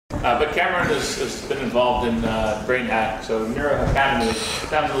But Cameron has been involved in Brain Hack, so NeuroHackademy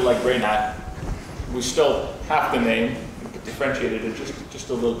sounds a little like Brain Hack. We still have the name, but differentiated it just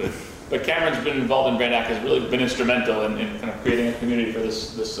a little bit. But Cameron's been involved in Brain Hack, has really been instrumental in kind of creating a community for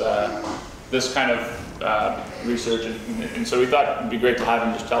this kind of research, and so we thought it'd be great to have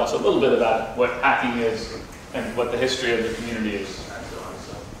him just tell us a little bit about what hacking is and what the history of the community is.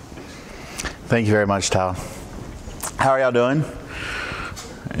 Thank you very much, Tal. How are y'all doing?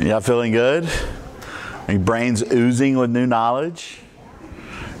 Y'all feeling good? Your brains oozing with new knowledge?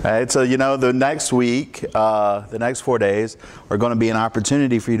 All right, so you know the next week, the next 4 days are going to be an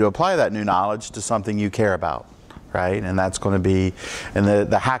opportunity for you to apply that new knowledge to something you care about, right? And that's going to be in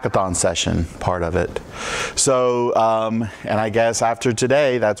the hackathon session part of it. So, and I guess after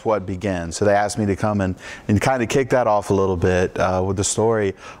today, that's what begins. So they asked me to come and kind of kick that off a little bit with the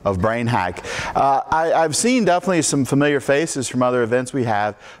story of Brain Hack. I've seen definitely some familiar faces from other events we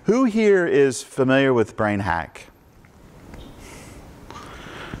have. Who here is familiar with Brain Hack?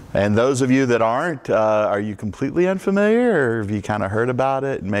 And those of you that aren't, are you completely unfamiliar, or have you kind of heard about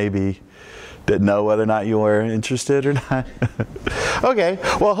it and maybe didn't know whether or not you were interested or not? Okay,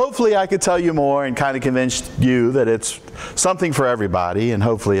 well hopefully I could tell you more and kind of convince you that it's something for everybody and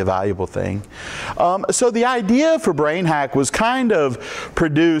hopefully a valuable thing. So the idea for Brain Hack was kind of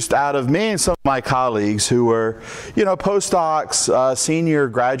produced out of me and some of my colleagues who were, you know, postdocs, senior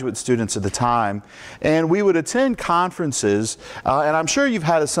graduate students at the time, and we would attend conferences, and I'm sure you've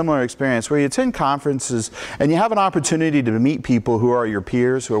had a similar experience where you attend conferences and you have an opportunity to meet people who are your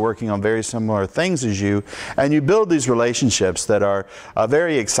peers who are working on very similar things as you, and you build these relationships that are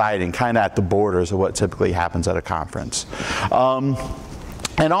very exciting, kind of at the borders of what typically happens at a conference.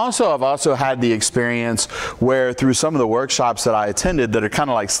 And also, I've also had the experience where through some of the workshops that I attended that are kind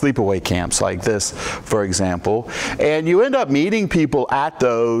of like sleepaway camps like this, for example, and you end up meeting people at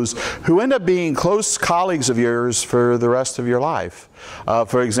those who end up being close colleagues of yours for the rest of your life.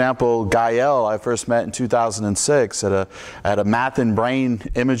 For example, Gael, I first met in 2006 at a math and brain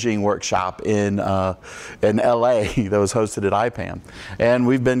imaging workshop in LA that was hosted at IPAM. And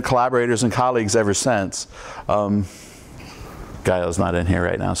we've been collaborators and colleagues ever since. Gael's not in here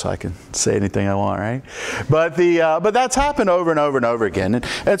right now, so I can say anything I want, right? But that's happened over and over and over again.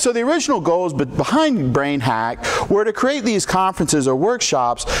 And so the original goals behind Brain Hack were to create these conferences or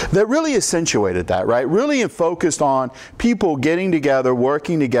workshops that really accentuated that, right? Really focused on people getting together,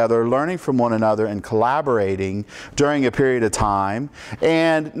 working together, learning from one another, and collaborating during a period of time,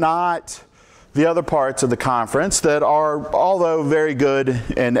 and not the other parts of the conference that are, although very good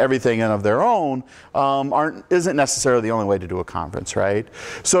and everything of their own, isn't necessarily the only way to do a conference, right?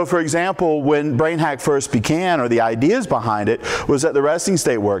 So for example, when Brain Hack first began, or the ideas behind it, was at the Resting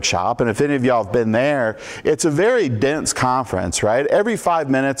State Workshop, and if any of y'all have been there, it's a very dense conference, right? Every 5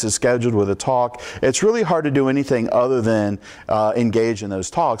 minutes is scheduled with a talk. It's really hard to do anything other than engage in those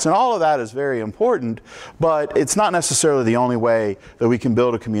talks, and all of that is very important, but it's not necessarily the only way that we can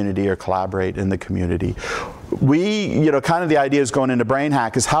build a community or collaborate in the community. We, you know, kind of the ideas going into Brain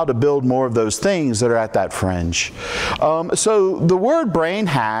Hack is how to build more of those things that are at that fringe. So the word Brain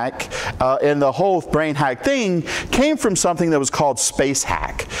Hack and the whole Brain Hack thing came from something that was called Space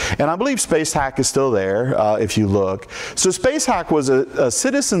Hack. And I believe Space Hack is still there if you look. So Space Hack was a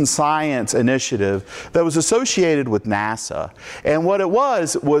citizen science initiative that was associated with NASA. And what it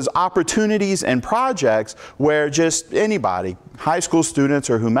was opportunities and projects where just anybody, high school students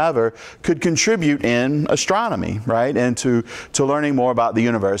or whomever, could contribute in astronomy, right, and to learning more about the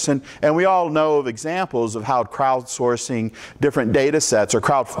universe. And we all know of examples of how crowdsourcing different data sets, or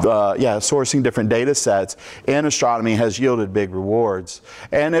sourcing different data sets in astronomy has yielded big rewards.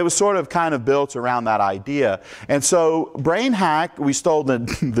 And it was sort of kind of built around that idea. And so Brain Hack, we stole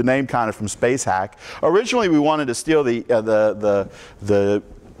the name kind of from Space Hack. Originally we wanted to steal the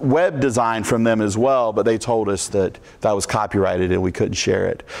web design from them as well, but they told us that that was copyrighted and we couldn't share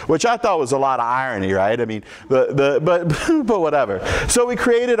it, which I thought was a lot of irony, right? I mean, but whatever. So we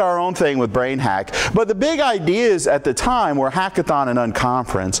created our own thing with Brain Hack. But the big ideas at the time were hackathon and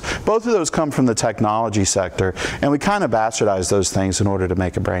unconference. Both of those come from the technology sector, and we kind of bastardized those things in order to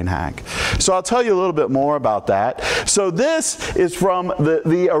make a Brain Hack. So I'll tell you a little bit more about that. So this is from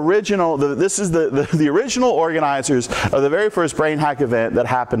the original. This is the original organizers of the very first Brain Hack event that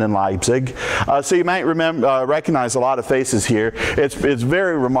happened in Leipzig. So you might recognize a lot of faces here. It's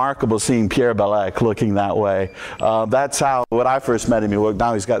very remarkable seeing Pierre Balek looking that way. That's how, when I first met him, he looked.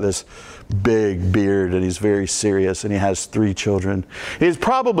 Now he's got this big beard and he's very serious, and he has 3 children. He's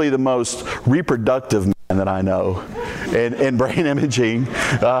probably the most reproductive that I know in brain imaging.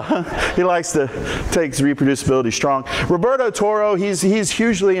 He likes to take reproducibility strong. Roberto Toro, he's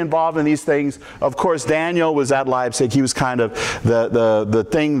hugely involved in these things. Of course, Daniel was at Leipzig. He was kind of the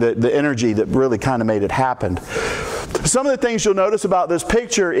thing, the energy that really kind of made it happen. Some of the things you'll notice about this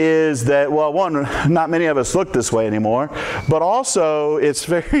picture is that, well, one, not many of us look this way anymore, but also it's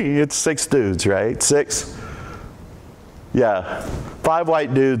 6 dudes, right? 6? Yeah, 5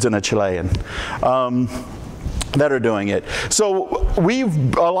 white dudes and a Chilean that are doing it. So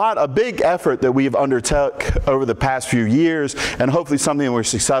a big effort that we've undertook over the past few years, and hopefully something that we're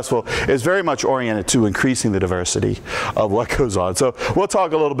successful, is very much oriented to increasing the diversity of what goes on. So we'll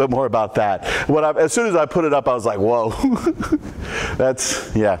talk a little bit more about that. As soon as I put it up, I was like, whoa.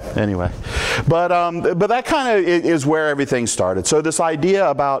 Anyway. But that kind of is where everything started. So this idea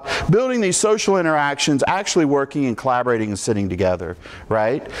about building these social interactions, actually working and collaborating and sitting together,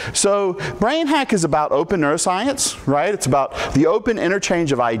 right? So BrainHack is about open neuroscience, right? It's about the open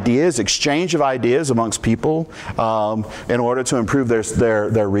interchange of ideas, exchange of ideas amongst people in order to improve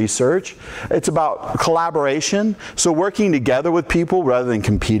their research. It's about collaboration, so working together with people rather than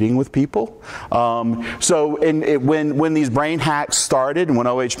competing with people. So when these brain hacks started, and when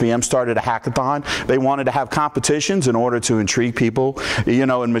OHBM started a hackathon, they wanted to have competitions in order to intrigue people. You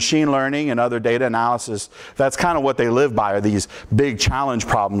know, in machine learning and other data analysis, that's kind of what they live by, are these big challenge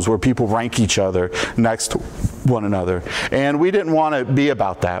problems where people rank each other next to one another. And we didn't want to be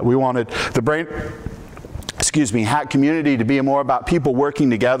about that. We wanted the hack community to be more about people working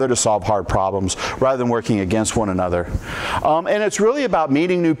together to solve hard problems rather than working against one another. And it's really about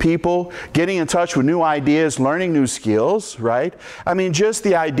meeting new people, getting in touch with new ideas, learning new skills, right? I mean, just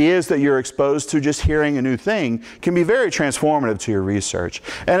the ideas that you're exposed to, just hearing a new thing, can be very transformative to your research.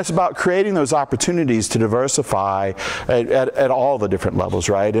 And it's about creating those opportunities to diversify at all the different levels,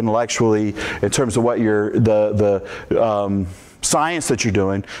 right? Intellectually, in terms of what science that you're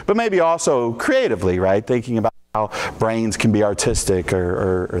doing, but maybe also creatively, right? Thinking about how brains can be artistic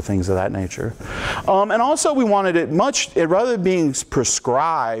or things of that nature. And also we wanted rather than being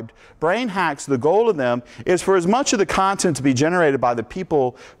prescribed, brain hacks, the goal of them is for as much of the content to be generated by the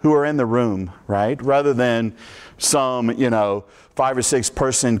people who are in the room, right? Rather than some, 5 or 6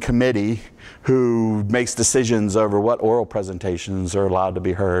 person committee who makes decisions over what oral presentations are allowed to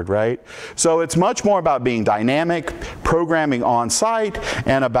be heard, right? So it's much more about being dynamic, programming on site,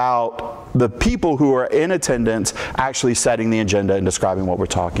 and about the people who are in attendance actually setting the agenda and describing what we're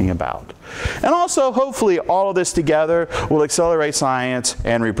talking about. And also, hopefully, all of this together will accelerate science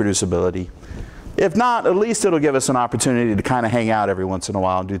and reproducibility. If not, at least it'll give us an opportunity to kind of hang out every once in a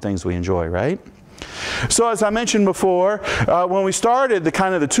while and do things we enjoy, right? So as I mentioned before, when we started,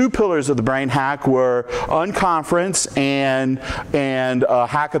 the 2 pillars of the brain hack were unconference and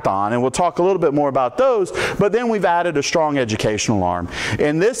hackathon, and we'll talk a little bit more about those. But then we've added a strong educational arm.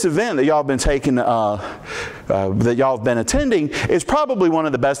 And this event that y'all have been taking, that y'all have been attending, is probably one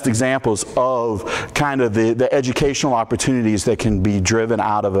of the best examples of kind of the educational opportunities that can be driven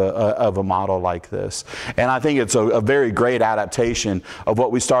out of a model like this. And I think it's a very great adaptation of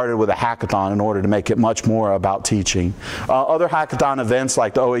what we started with a hackathon in order to make it much more about teaching. Other hackathon events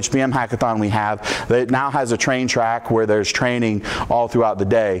like the OHBM hackathon we have, that now has a train track where there's training all throughout the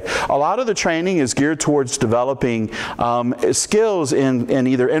day. A lot of the training is geared towards developing skills in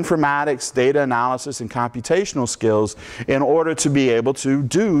either informatics, data analysis, and computational skills in order to be able to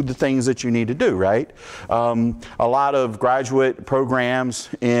do the things that you need to do, right? A lot of graduate programs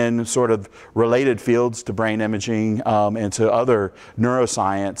in sort of related fields to brain imaging and to other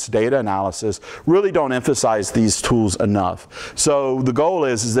neuroscience, data analysis, really don't emphasize these tools enough. So the goal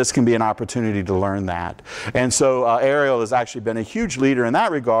is this can be an opportunity to learn that. And so Ariel has actually been a huge leader in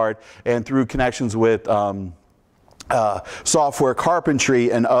that regard, and through connections with software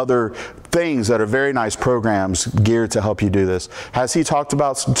carpentry and other things that are very nice programs geared to help you do this. Has he talked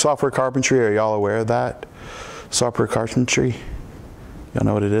about software carpentry? Are y'all aware of that? Software carpentry? Y'all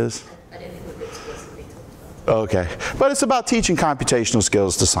know what it is? Okay, but it's about teaching computational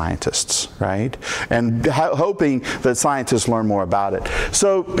skills to scientists, right? And hoping that scientists learn more about it.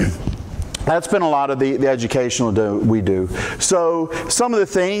 So that's been a lot of the educational we do. So some of the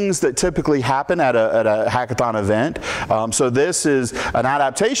things that typically happen at a hackathon event. So this is an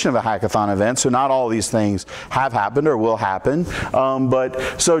adaptation of a hackathon event. So not all these things have happened or will happen.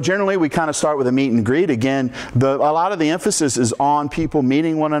 But so generally we kind of start with a meet and greet. Again, a lot of the emphasis is on people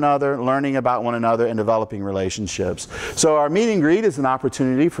meeting one another, learning about one another, and developing relationships. So our meet and greet is an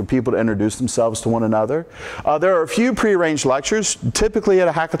opportunity for people to introduce themselves to one another. There are a few prearranged lectures. Typically at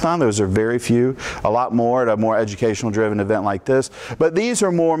a hackathon, those are very very few, a lot more at a more educational driven event like this. But these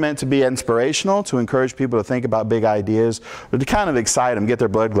are more meant to be inspirational, to encourage people to think about big ideas, or to kind of excite them, get their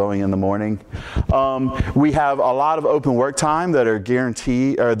blood glowing in the morning. We have a lot of open work time that are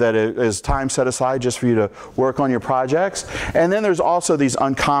guaranteed, or that is time set aside just for you to work on your projects. And then there's also these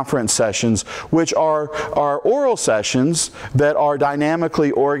unconference sessions, which are oral sessions that are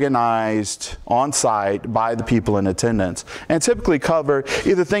dynamically organized on site by the people in attendance, and typically cover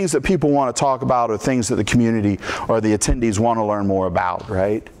either things that people want to talk about or things that the community or the attendees want to learn more about,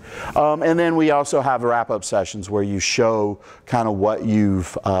 right? And then we also have wrap-up sessions where you show kind of what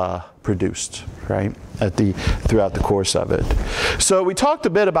you've produced, right, throughout the course of it. So we talked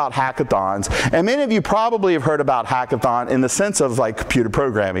a bit about hackathons, and many of you probably have heard about hackathon in the sense of like computer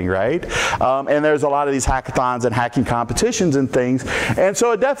programming, right? And there's a lot of these hackathons and hacking competitions and things. And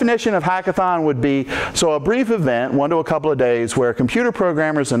so a definition of hackathon would be, so a brief event, 1 to a couple of days, where computer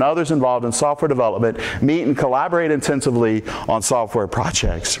programmers and others involved in software development meet and collaborate intensively on software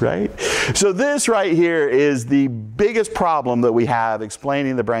projects, right? So this right here is the biggest problem that we have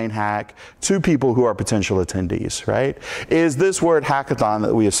explaining the brain hack to people who are potential attendees, right? Is this word hackathon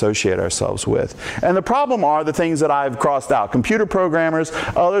that we associate ourselves with. And the problem are the things that I've crossed out: computer programmers,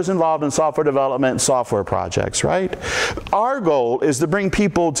 others involved in software development, software projects, right? Our goal is to bring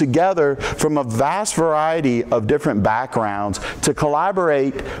people together from a vast variety of different backgrounds to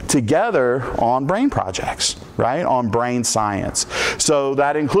collaborate together on brain projects, right? On brain science. So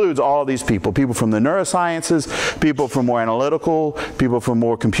that includes all of these people from the neurosciences, people from more analytical, people from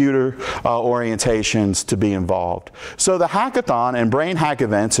more computer orientations to be involved. So the hackathon and brain hack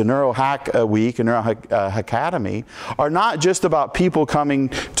events and NeuroHack Week and NeuroHackademy are not just about people coming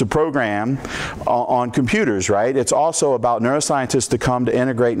to program on computers, right? It's also about neuroscientists to come to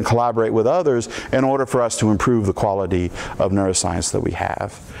integrate and collaborate with others in order for us to improve the quality of neuroscience that we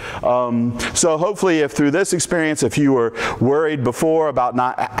have. So hopefully, if through this experience, if you were worried before about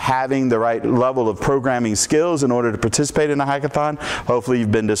not having the right level of programming skills in order to participate in a hackathon, hopefully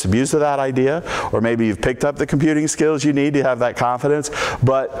you've been disabused of that idea, or maybe you've picked up the computing skills you need to have that confidence.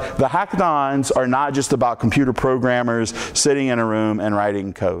 But the hackathons are not just about computer programmers sitting in a room and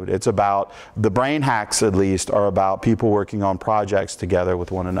writing code. It's about, the brain hacks at least, are about people working on projects together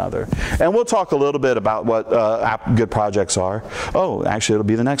with one another. And we'll talk a little bit about what good projects are. Oh, actually it'll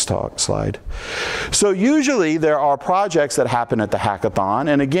be the next slide. So usually there are projects that happen at the hackathon,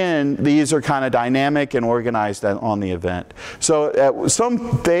 and again, these are kind of dynamic and organized on the event. So at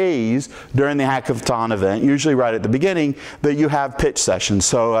some phase during the hackathon event, usually right at the beginning, that you have pitch sessions.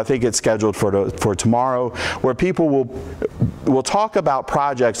 So I think it's scheduled for tomorrow, where people will talk about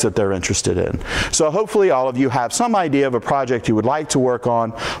projects that they're interested in. So hopefully all of you have some idea of a project you would like to work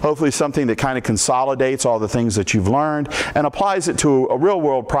on, hopefully something that kind of consolidates all the things that you've learned and applies it to a real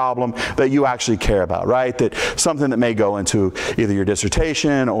world problem that you actually care about, right? That something that may go into either your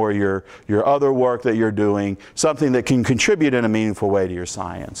dissertation or your other work that you're doing, something that can contribute in a meaningful way to your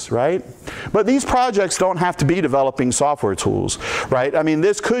science, right? But these projects don't have to be developing software tools, right? I mean,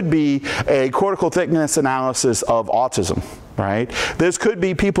 this could be a cortical thickness analysis of autism, right? This could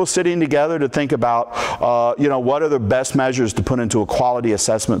be people sitting together to think about, you know, what are the best measures to put into a quality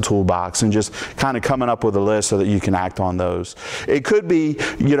assessment toolbox, and just kind of coming up with a list so that you can act on those. It could be,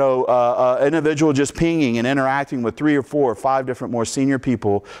 you know, an individual just pinging and interacting with 3 or 4 or 5 different more senior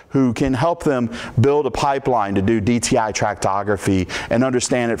people who can help them build a pipeline to do DTI tractography and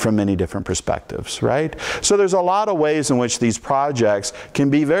understand it from many different perspectives, right? So there's a lot of ways in which these projects can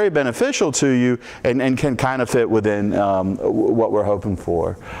be very beneficial to you and can kind of fit within what we're hoping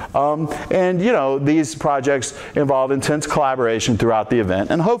for. And you know, these projects involve intense collaboration throughout the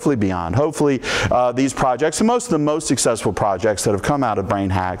event and hopefully beyond. Hopefully these projects, and most of the most successful projects that have come out of brain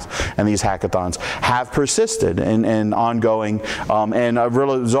hacks and these hackathons, have persisted and ongoing and have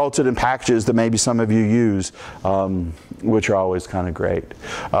resulted in packages that maybe some of you use, which are always kind of great.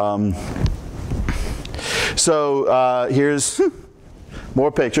 So here's more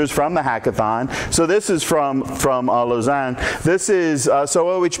pictures from the hackathon. So this is from Lausanne. This is, so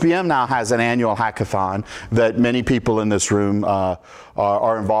OHBM now has an annual hackathon that many people in this room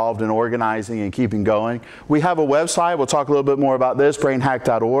are involved in organizing and keeping going. We have a website, we'll talk a little bit more about this,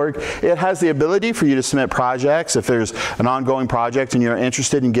 brainhack.org. It has the ability for you to submit projects. If there's an ongoing project and you're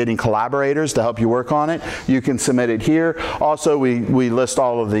interested in getting collaborators to help you work on it, you can submit it here. Also, we list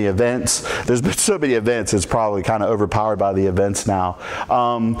all of the events. There's been so many events, it's probably kind of overpowered by the events now.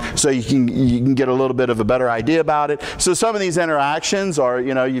 So you can get a little bit of a better idea about it. So some of these interactions are,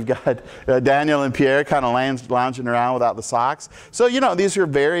 you know, you've got Daniel and Pierre kind of lounging around without the socks. So, you know, these are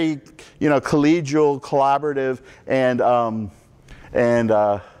very, you know, collegial, collaborative, and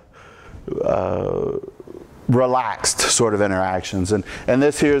relaxed sort of interactions. And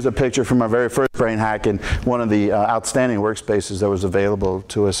this here is a picture from our very first brain hack in one of the outstanding workspaces that was available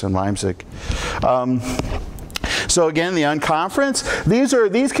to us in Leipzig. So again, the unconference,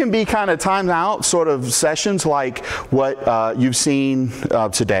 these can be kind of timed out sort of sessions like what you've seen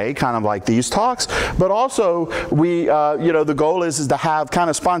today, kind of like these talks, but also we, the goal is to have kind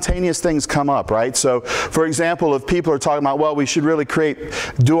of spontaneous things come up, right? So for example, if people are talking about, well, we should really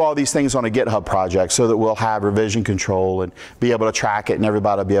do all these things on a GitHub project so that we'll have revision control and be able to track it and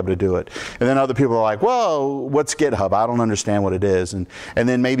everybody will be able to do it. And then other people are like, well, what's GitHub? I don't understand what it is. And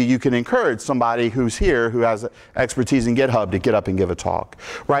then maybe you can encourage somebody who's here who has expertise in GitHub to get up and give a talk,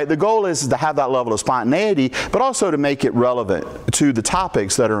 right? The goal is to have that level of spontaneity, but also to make it relevant to the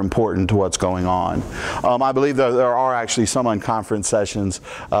topics that are important to what's going on. I believe that there are actually some unconference sessions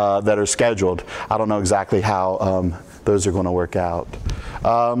that are scheduled. I don't know exactly how those are going to work out.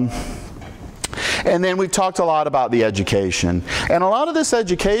 And then we've talked a lot about the education. And a lot of this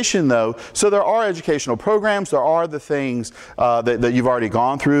education, though, so there are educational programs, there are the things that you've already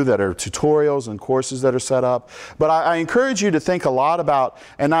gone through that are tutorials and courses that are set up. But I encourage you to think a lot about,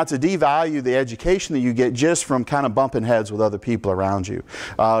 and not to devalue the education that you get just from kind of bumping heads with other people around you.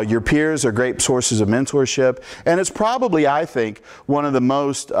 Your peers are great sources of mentorship, and it's probably, I think, one of the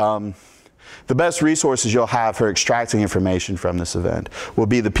most the best resources you'll have for extracting information from this event will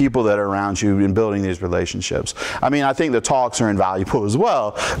be the people that are around you in building these relationships. I mean, I think the talks are invaluable as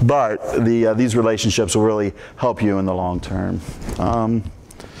well, but these relationships will really help you in the long term.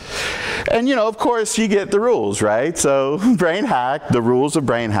 And of course, you get the rules, right? So brain hack, the rules of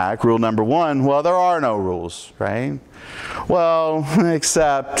brain hack, rule number 1, well, there are no rules, right? Well,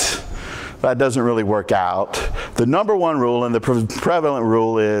 except that doesn't really work out. The number 1 rule and the prevalent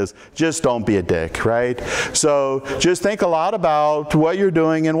rule is just don't be a dick, right? So just think a lot about what you're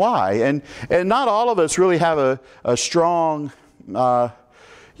doing and why. And not all of us really have a strong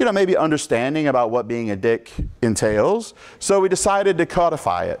maybe understanding about what being a dick entails. So we decided to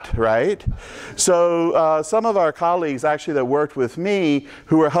codify it, right? So some of our colleagues actually that worked with me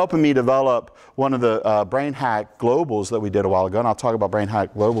who were helping me develop one of the brain hack globals that we did a while ago, and I'll talk about brain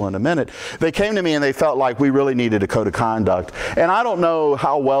hack global in a minute, they came to me and they felt like we really needed a code of conduct. And I don't know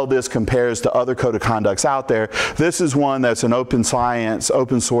how well this compares to other code of conducts out there. This is one that's an open science,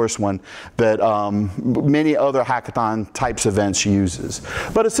 open source one that many other hackathon types events uses.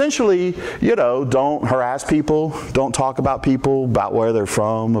 But essentially, don't harass people, don't talk about people, about where they're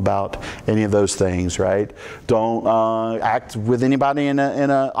from, about any of those things, right? Don't act with anybody in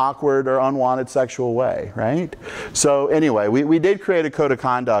an awkward or unwanted sexual way, right? So anyway, we did create a code of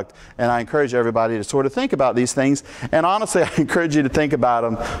conduct, and I encourage everybody to sort of think about these things. And honestly, I encourage you to think about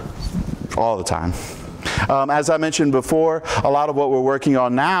them all the time. As I mentioned before, a lot of what we're working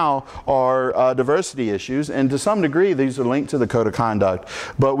on now are diversity issues, and to some degree these are linked to the code of conduct,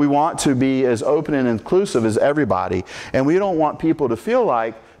 but we want to be as open and inclusive as everybody, and we don't want people to feel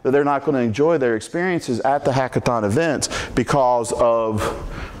like that they're not going to enjoy their experiences at the hackathon events because of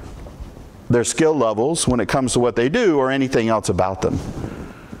their skill levels when it comes to what they do or anything else about them.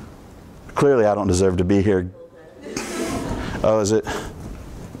 Clearly I don't deserve to be here. Oh, is it?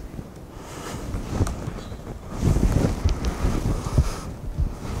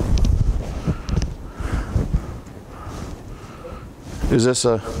 Is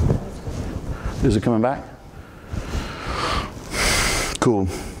it coming back? Cool.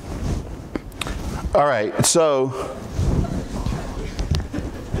 All right, so,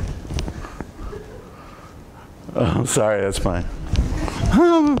 oh, sorry, that's fine.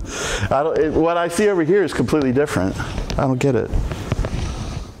 What I see over here is completely different. I don't get it.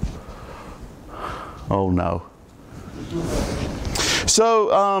 Oh no.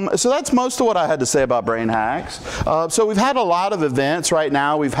 So that's most of what I had to say about brain hacks. So we've had a lot of events right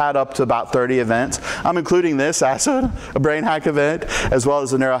now. We've had up to about 30 events. I'm including this as a brain hack event, as well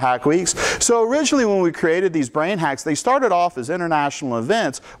as the NeuroHack Weeks. So originally when we created these brain hacks, they started off as international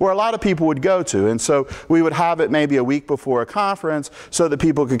events where a lot of people would go to. And so we would have it maybe a week before a conference so that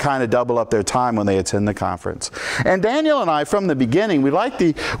people could kind of double up their time when they attend the conference. And Daniel and I, from the beginning, with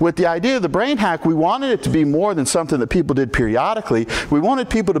the idea of the brain hack, we wanted it to be more than something that people did periodically. We wanted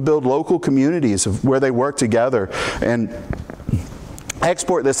people to build local communities of where they work together and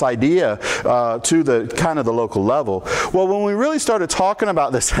export this idea to the kind of the local level. Well, when we really started talking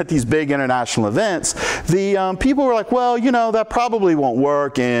about this at these big international events, the people were like, well, you know, that probably won't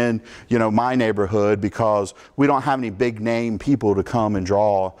work in, you know, my neighborhood because we don't have any big name people to come and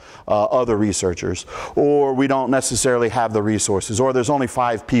draw other researchers, or we don't necessarily have the resources, or there's only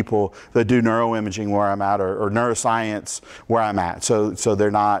 5 people that do neuroimaging where I'm at, or neuroscience where I'm at, so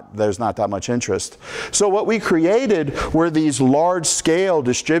there's not that much interest. So what we created were these large-scale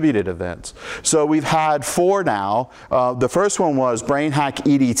distributed events. So we've had 4 now. The first one was BrainHack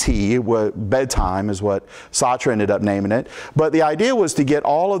EDT, bedtime is what Satra ended up naming it. But the idea was to get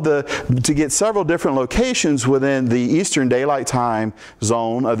to get several different locations within the Eastern Daylight Time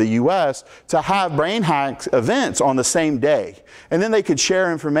zone of the US to have BrainHack events on the same day. And then they could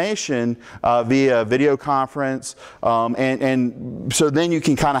share information via video conference, and so then you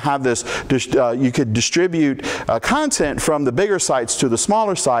can kind of have this, you could distribute content from the bigger sites to the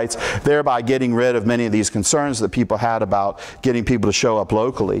smaller sites, thereby getting rid of many of these concerns that people had about getting people to show up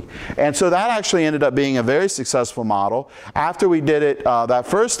locally. And so that actually ended up being a very successful model. After we did it that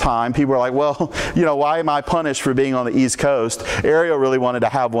first time, people were like, well, you know, why am I punished for being on the East Coast? Ariel really wanted to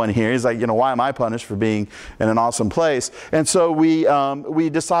have one here. He's like, you know, why am I punished for being in an awesome place? And so we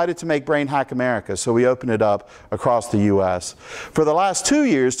decided to make BrainHack America. So we opened it up across the US. For the last 2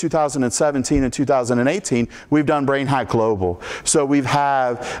 years, 2017 and 2018, we've done BrainHack Global. So we've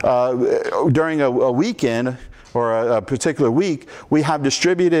had, during a weekend, or a particular week, we have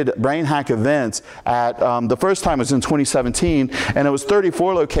distributed BrainHack events at, the first time was in 2017, and it was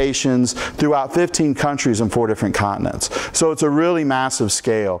 34 locations throughout 15 countries and 4 different continents. So it's a really massive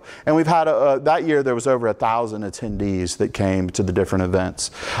scale. And we've had, that year there was over 1,000 attendees that came to the different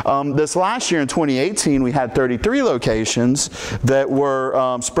events. This last year in 2018, we had 33 locations that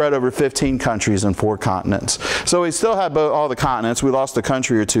were spread over 15 countries and 4 continents. So we still had all the continents. We lost a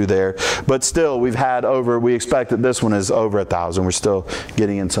country or 2 there, but still we've had over, we expect that this one is over 1,000. We're still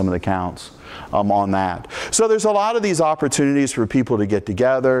getting in some of the counts on that. So there's a lot of these opportunities for people to get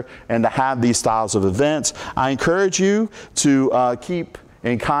together and to have these styles of events. I encourage you to keep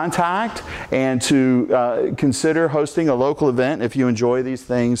in contact and to consider hosting a local event if you enjoy these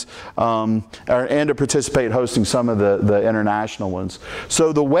things, and to participate hosting some of the international ones.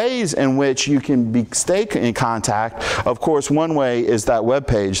 So the ways in which you can stay in contact, of course, one way is that web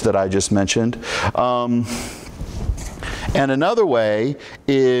page that I just mentioned. And another way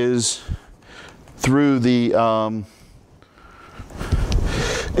is through the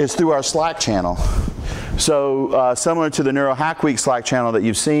through our Slack channel. So similar to the NeuroHack Week Slack channel that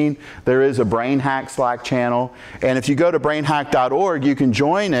you've seen, there is a BrainHack Slack channel. And if you go to brainhack.org, you can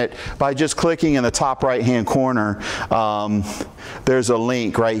join it by just clicking in the top right-hand corner. There's a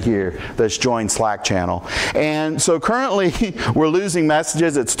link right here that's join Slack channel. And so currently we're losing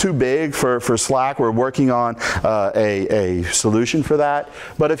messages. It's too big for Slack. We're working on a solution for that.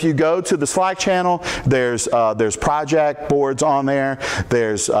 But if you go to the Slack channel, there's project boards on there.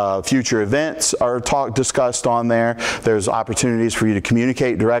 There's future events are discussed on there. There's opportunities for you to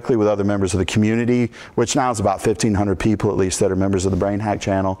communicate directly with other members of the community, which now is about 1,500 people at least that are members of the BrainHack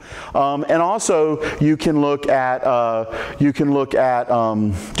channel. And also you can look at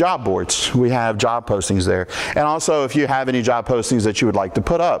job boards. We have job postings there. And also if you have any job postings that you would like to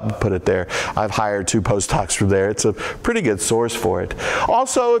put up, put it there. I've hired 2 postdocs from there. It's a pretty good source for it.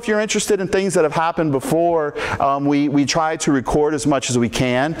 Also, if you're interested in things that have happened before, we try to record as much as we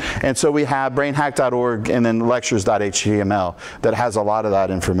can. And so we have brainhack.org and then lectures.html that has a lot of that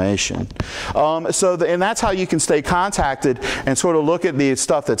information. And that's how you can stay contacted and sort of look at the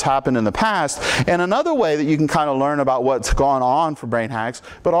stuff that's happened in the past. And another way that you can kind of learn about what's gone on for brain hacks,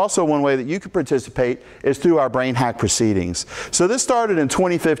 but also one way that you can participate is through our brain hack proceedings. So this started in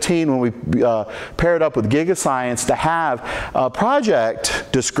 2015 when we paired up with eScience to have project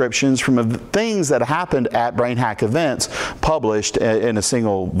descriptions from things that happened at brain hack events published in a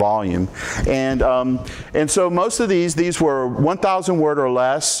single volume. And so most of these were 1,000 word or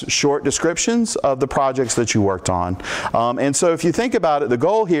less short descriptions of the projects that you worked on. And so if you think about it, the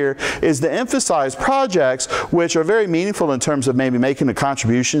goal here is to emphasize projects which are very meaningful in terms of maybe making a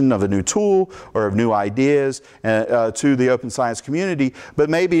contribution of a new tool or of new ideas to the open science community, but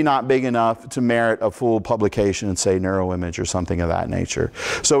maybe not big enough to merit a full publication in, say, NeuroImage or something of that nature.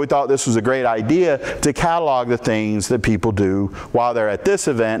 So we thought this was a great idea to catalog the things that people do while they're at this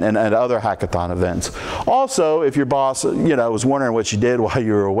event and at other hackathon events. Also, if your boss, was wondering what you did while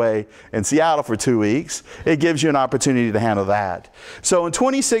you were away in Seattle for 2 weeks, it gives you an opportunity to handle that. So in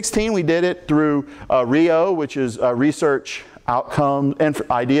 2016, we did it through RIO, which is Research outcome,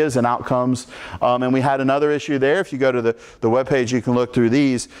 ideas and outcomes. And we had another issue there. If you go to the webpage, you can look through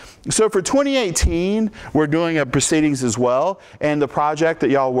these. So for 2018, we're doing a proceedings as well. And the project that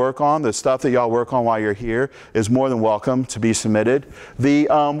y'all work on, the stuff that y'all work on while you're here, is more than welcome to be submitted.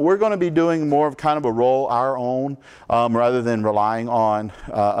 We're going to be doing more of kind of a roll our own rather than relying on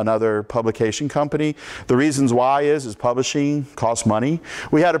another publication company. The reasons why is publishing costs money.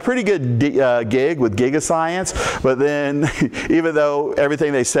 We had a pretty good gig with eScience, but then even though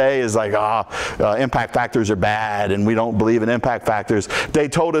everything they say is like, impact factors are bad and we don't believe in impact factors, they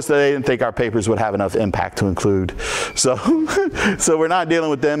told us that they didn't think our papers would have enough impact to include. So, so we're not dealing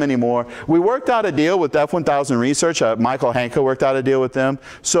with them anymore. We worked out a deal with F1000 Research. Michael Hanka worked out a deal with them.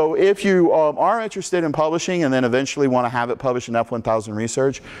 So if you are interested in publishing and then eventually want to have it published in F1000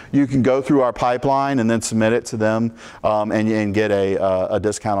 Research, you can go through our pipeline and then submit it to them and get a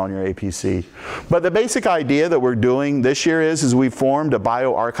discount on your APC. But the basic idea that we're doing this year is we formed a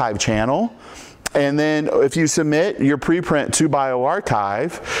bioRxiv channel. And then if you submit your preprint to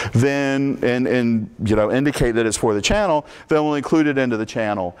bioRxiv, then and you know, indicate that it's for the channel, then we'll include it into the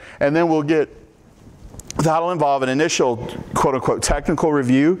channel. And then we'll get, that'll involve an initial quote unquote technical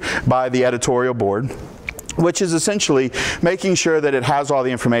review by the editorial board, which is essentially making sure that it has all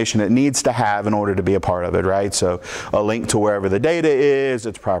the information it needs to have in order to be a part of it, right? So a link to wherever the data is,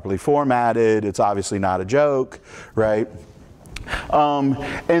 it's properly formatted, it's obviously not a joke, right?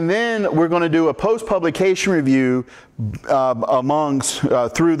 And then we're going to do a post-publication review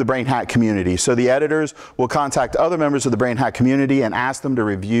through the BrainHack community. So the editors will contact other members of the BrainHack community and ask them to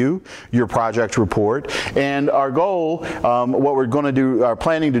review your project report. And our goal, what we're going to do, are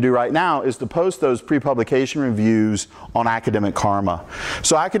planning to do right now, is to post those pre-publication reviews on Academic Karma.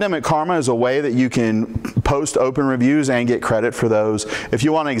 So Academic Karma is a way that you can post open reviews and get credit for those. If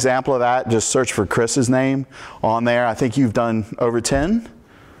you want an example of that, just search for Chris's name on there. I think you've done over 10,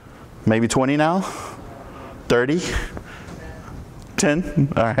 maybe 20 now, 30.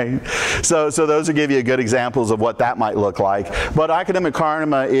 10? All right. So those will give you good examples of what that might look like. But Academic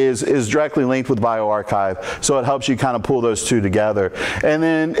Karma is directly linked with bioRxiv, so it helps you kind of pull those two together. And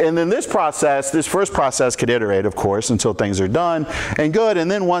then this process, this first process could iterate, of course, until things are done and good.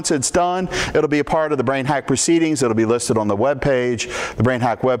 And then once it's done, it'll be a part of the BrainHack proceedings. It'll be listed on the web page, the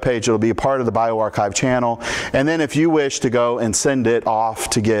BrainHack web page. It'll be a part of the bioRxiv channel. And then if you wish to go and send it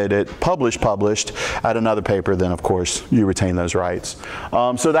off to get it published at another paper, then of course you retain those rights.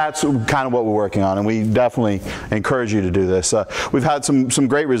 So that's kind of what we're working on, and we definitely encourage you to do this. We've had some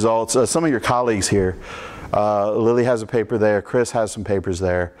great results. Some of your colleagues here, Lily has a paper there, Chris has some papers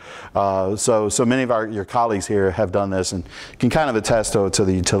there. So many of your colleagues here have done this and can kind of attest to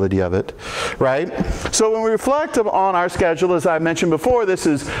the utility of it, right? So when we reflect on our schedule, as I mentioned before, this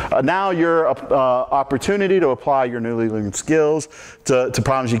is now your opportunity to apply your newly learned skills to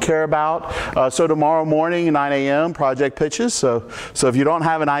problems you care about. So tomorrow morning, 9 a.m., project pitches. So if you don't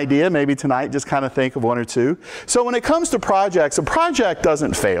have an idea, maybe tonight just kind of think of one or two. So when it comes to projects, a project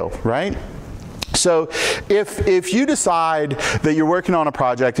doesn't fail, right? So if you decide that you're working on a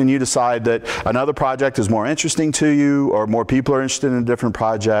project and you decide that another project is more interesting to you or more people are interested in a different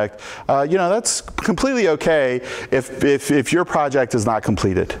project, you know, that's completely okay if your project is not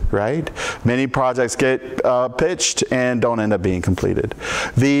completed, right? Many projects get pitched and don't end up being completed.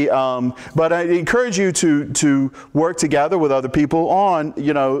 But I encourage you to work together with other people on,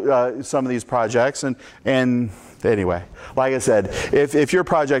 you know, some of these projects and anyway, like I said, if your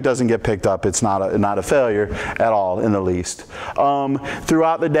project doesn't get picked up, it's not a failure at all in the least.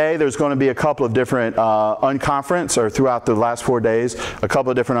 Throughout the day, there's going to be a couple of different unconference, or throughout the last 4 days, a couple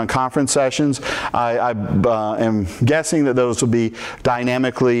of different unconference sessions. I am guessing that those will be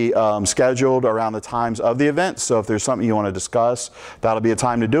dynamically scheduled around the times of the event. So if there's something you want to discuss, that'll be a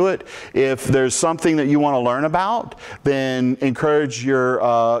time to do it. If there's something that you want to learn about, then encourage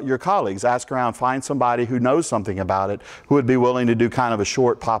your colleagues. Ask around, find somebody who knows something about it, who would be willing to do kind of a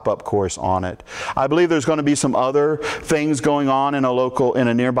short pop-up course on it. I believe there's going to be some other things going on in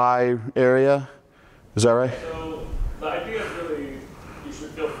a nearby area. Is that right? So the idea is really, you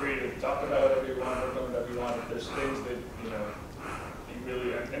should feel free to talk about whatever you want, work on whatever you want. If there's things that, you know, you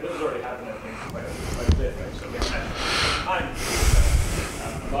really, and this has already happened, I think, quite a bit, right? So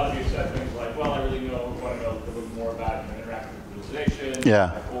a lot of you said things like, well, I really want to know a little more about interactive visualization,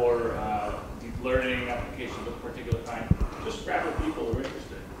 yeah, or deep learning applications of a particular kind. Just grab the people who are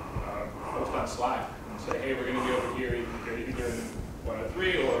interested. Post on Slack and say, hey, we're going to be over here either in 1 or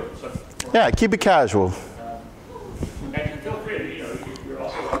 3 or something. Yeah, keep it casual. And feel free to, you know, you're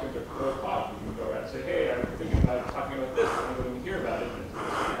also welcome to throw a call. You can go around and say, hey, I'm thinking about talking about this. I'm going to hear about it.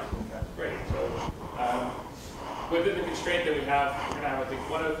 That's great. So within the constraint that we going to have, I think,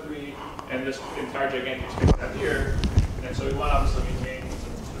 103 and this entire gigantic space down here. And so we want to obviously maintain,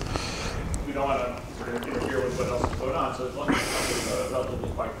 we don't want to sort of interfere with what else is going on. So as long as it's a relatively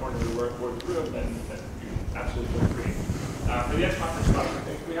quiet corner we work for the room, then you absolutely feel free. For the Edge conference talk, I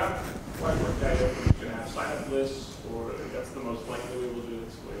think we have quite worked out if we're going to have sign-up lists, or that's the most likely way we'll do it.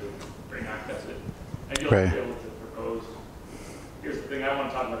 It's the way BrainHack does it. And you'll be able to propose, here's the thing I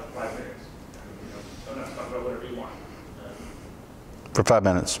want to talk about for 5 minutes. Sometimes talk about whatever you want. For 5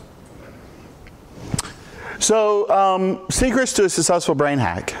 minutes. So, secrets to a successful brain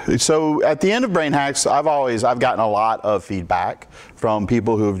hack. So, at the end of brain hacks, I've gotten a lot of feedback from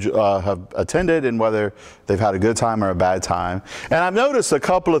people who have attended and whether they've had a good time or a bad time. And I've noticed a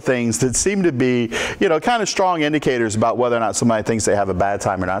couple of things that seem to be, kind of strong indicators about whether or not somebody thinks they have a bad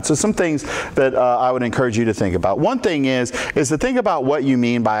time or not. So, some things that I would encourage you to think about. One thing is to think about what you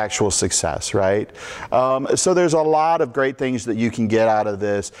mean by actual success, right? So, there's a lot of great things that you can get out of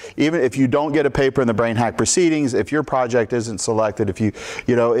this. Even if you don't get a paper in the brain hack proceedings, if your project isn't selected,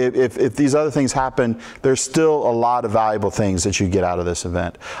 if these other things happen, there's still a lot of valuable things that you get out of this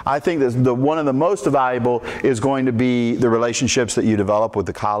event. I think that one of the most valuable is going to be the relationships that you develop with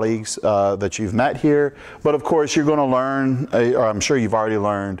the colleagues that you've met here. But of course, you're going to learn, or I'm sure you've already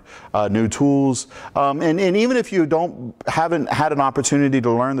learned, new tools. And even if you haven't had an opportunity to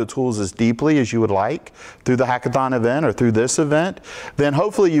learn the tools as deeply as you would like through the hackathon event or through this event, then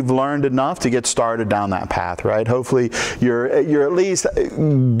hopefully you've learned enough to get started down that path, right? Hopefully you're at least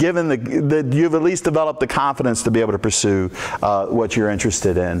given you've at least developed the confidence to be able to pursue what you're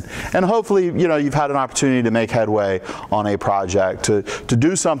interested in. And hopefully, you've had an opportunity to make headway on a project, to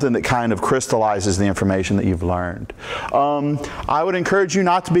do something that kind of crystallizes the information that you've learned. I would encourage you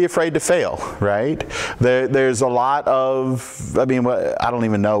not to be afraid to fail, right? There's a lot of, I don't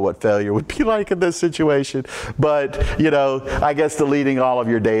even know what failure would be like in this situation, but, I guess deleting all of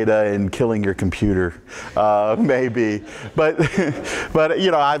your data and killing your computer, maybe. But,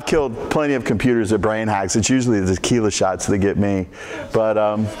 I've killed plenty of computers at brain hacks. It's usually the tequila shots that get me. But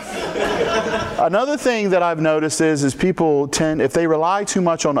another thing that I've noticed is people tend, if they rely too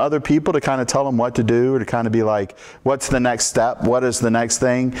much on other people to kind of tell them what to do, or to kind of be like, what's the next step? What is the next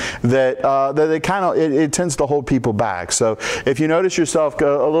thing? That it tends to hold people back. So if you notice yourself a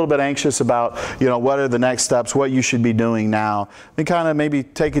little bit anxious about, what are the next steps, what you should be doing now, then kind of maybe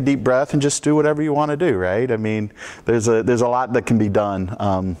take a deep breath and just do whatever you want to do, right? There's a lot that can be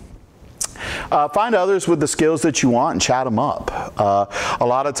done. Find others with the skills that you want and chat them up. A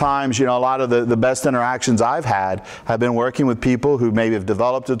lot of times, a lot of the best interactions I've had have been working with people who maybe have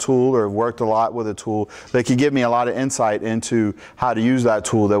developed a tool or have worked a lot with a tool that could give me a lot of insight into how to use that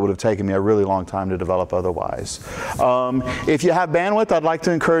tool that would have taken me a really long time to develop otherwise. If you have bandwidth, I'd like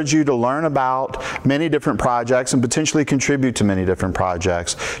to encourage you to learn about many different projects and potentially contribute to many different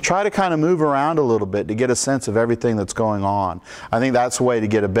projects. Try to kind of move around a little bit to get a sense of everything that's going on. I think that's a way to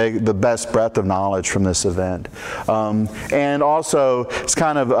get the best breadth of knowledge from this event. And also, it's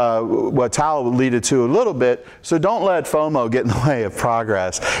kind of what Tal alluded to a little bit, so don't let FOMO get in the way of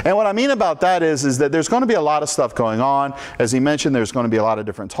progress. And what I mean about that is that there's going to be a lot of stuff going on. As he mentioned, there's going to be a lot of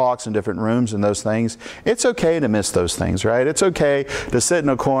different talks in different rooms and those things. It's okay to miss those things, right? It's okay to sit in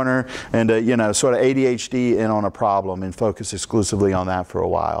a corner and to, sort of ADHD in on a problem and focus exclusively on that for a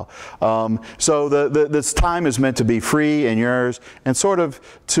while. So this time is meant to be free and yours, and sort of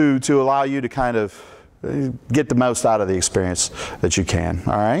to allow you to kind of get the most out of the experience that you can,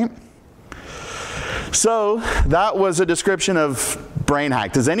 all right? So that was a description of brain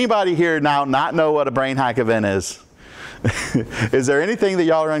hack. Does anybody here now not know what a brain hack event is? Is there anything that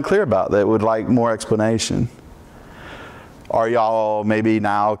y'all are unclear about that would like more explanation? Are y'all maybe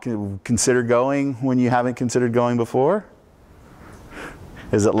now consider going when you haven't considered going before?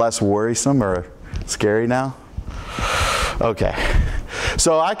 Is it less worrisome or scary now? Okay.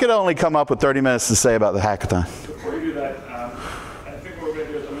 So I could only come up with 30 minutes to say about the hackathon. Before you do that, I think what we're going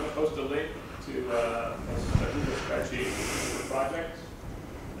to do is I'm going to post a link to a Google spreadsheet for the project.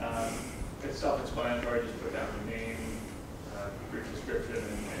 It's self-explanatory. Just put down your name, brief description,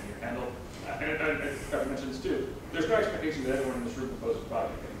 and your handle. And I forgot to mention this too. There's no expectation that everyone in this room proposes a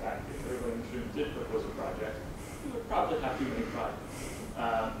project. In fact, if everyone in this room did propose a project, we would probably have too many projects.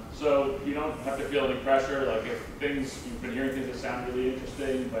 So you don't have to feel any pressure. Like if you've been hearing things that sound really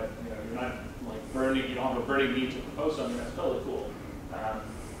interesting, but you're not like burning, you don't have a burning need to propose something, that's totally cool.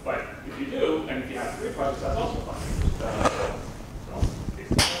 But if you do, and if you have 3 projects, that's also fine.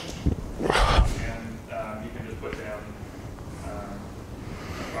 And you can just put down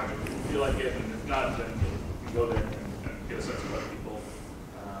a project if you feel like it, and if not, then you can go there and get a sense of what people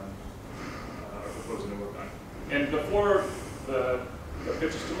are proposing to work on. And before the the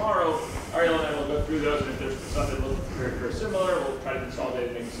pitches tomorrow, Ariel and I will go through those, and if there's something that looks very, very similar, we'll try to consolidate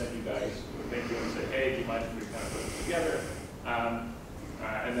and maybe send you guys a thank you and say, hey, do you mind if we kind of put this together?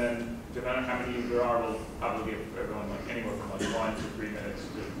 And then, depending on how many there are, we'll probably give everyone like anywhere from like 1 to 3 minutes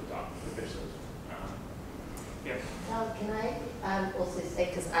to talk to pitch those. Yeah. Now, can I also say,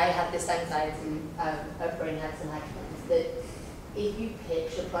 because I have this anxiety of brain hacks and hackathons, that if you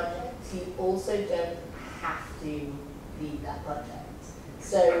pitch a project, you also don't have to lead that project.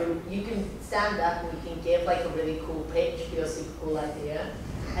 So you can stand up and you can give like a really cool pitch for your super cool idea,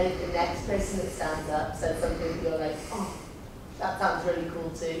 and if the next person that stands up says something that you're like, oh, that sounds really cool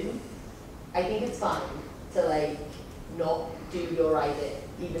too, I think it's fine to like not do your idea,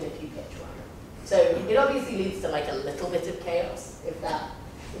 even if you pitch one. So it obviously leads to like a little bit of chaos if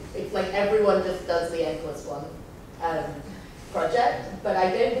like everyone just does the N+1 project, but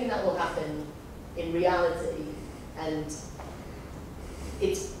I don't think that will happen in reality, and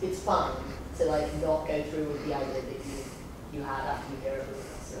it's fine to like not go through with the idea that you had after you hear everyone else.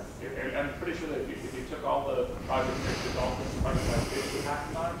 Yeah. I'm pretty sure that if you took all the project pitches, all the project pitches with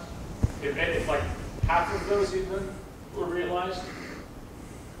hackathons, if like half of those even were realized,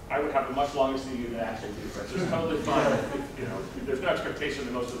 I would have a much longer CD than actually do. So it's totally fine. There's no expectation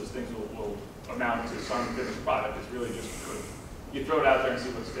that most of those things will amount to some finished product. It's really just you throw it out there and see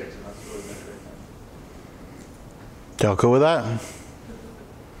what sticks, and that's really the great thing. Y'all cool with that?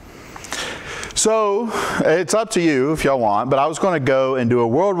 So it's up to you if y'all want, but I was going to go and do a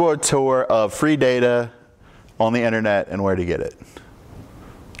worldwide tour of free data on the internet and where to get it.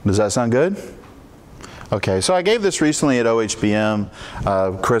 Does that sound good? Okay, so I gave this recently at OHBM.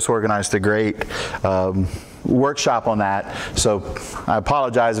 Chris organized a great workshop on that, so I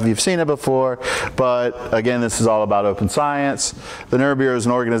apologize if you've seen it before, but again, this is all about open science. The Neuro Bureau is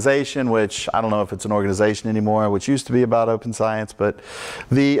an organization, which I don't know if it's an organization anymore, which used to be about open science, but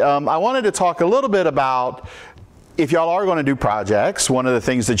I wanted to talk a little bit about, if y'all are going to do projects, one of the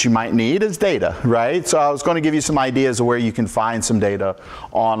things that you might need is data, right? So I was going to give you some ideas of where you can find some data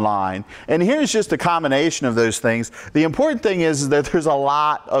online. And here's just a combination of those things. The important thing is that there's a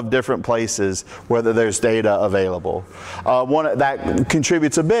lot of different places where there's data available. That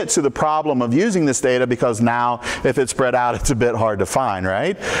contributes a bit to the problem of using this data, because now if it's spread out, it's a bit hard to find,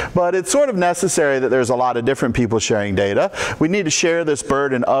 right? But it's sort of necessary that there's a lot of different people sharing data. We need to share this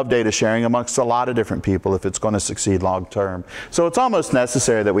burden of data sharing amongst a lot of different people if it's going to succeed long term. So it's almost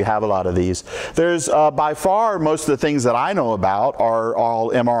necessary that we have a lot of these. There's by far most of the things that I know about are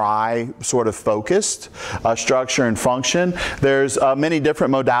all MRI sort of focused, structure and function. There's many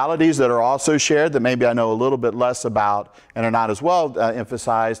different modalities that are also shared that maybe I know a little bit less about and are not as well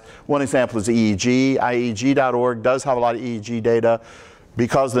emphasized. One example is EEG. IEG.org does have a lot of EEG data.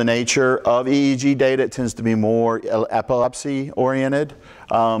 Because the nature of EEG data, it tends to be more epilepsy oriented.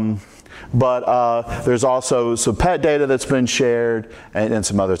 But there's also some PET data that's been shared and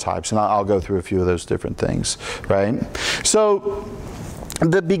some other types. And I'll go through a few of those different things, right? So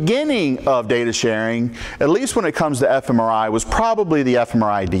the beginning of data sharing, at least when it comes to fMRI, was probably the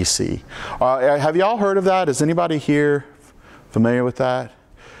fMRI DC. Have you all heard of that? Is anybody here familiar with that?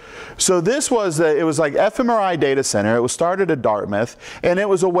 So this was, it was like fMRI Data Center. It was started at Dartmouth, and it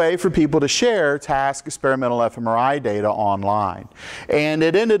was a way for people to share task experimental fMRI data online. And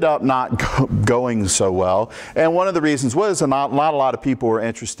it ended up not going so well. And one of the reasons was not a lot of people were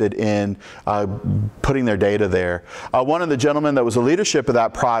interested in putting their data there. One of the gentlemen that was the leadership of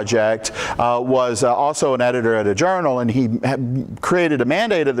that project was also an editor at a journal, and he created a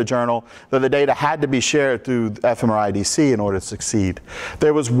mandate of the journal that the data had to be shared through fMRI DC in order to succeed.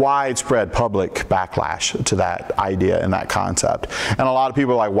 There was widespread public backlash to that idea and that concept. And a lot of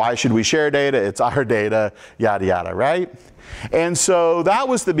people are like, why should we share data? It's our data, yada, yada, right? And so that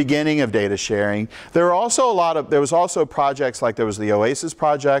was the beginning of data sharing. There were also there was also projects like there was the OASIS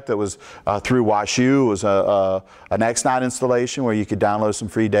project that was through WashU. It was an XNOT installation where you could download some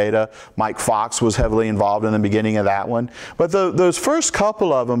free data. Mike Fox was heavily involved in the beginning of that one. But those first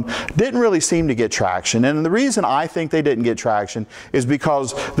couple of them didn't really seem to get traction. And the reason I think they didn't get traction is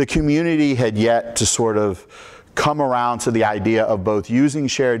because the community had yet to sort of come around to the idea of both using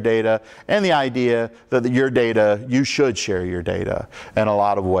shared data and the idea that your data, you should share your data in a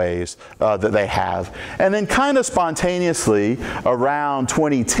lot of ways that they have. And then kind of spontaneously around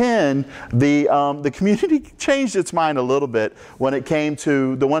 2010, the community changed its mind a little bit when it came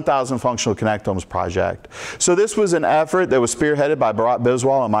to the 1,000 Functional Connectomes project. So this was an effort that was spearheaded by Bharat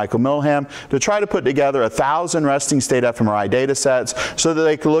Biswal and Michael Milham to try to put together 1,000 resting state fMRI data sets so that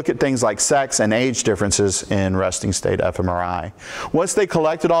they could look at things like sex and age differences in resting state fMRI. Once they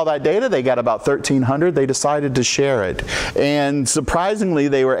collected all that data, they got about 1,300, they decided to share it. And surprisingly,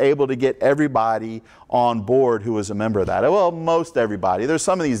 they were able to get everybody on board who was a member of that. Well, most everybody. There's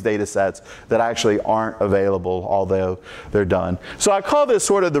some of these data sets that actually aren't available, although they're done. So I call this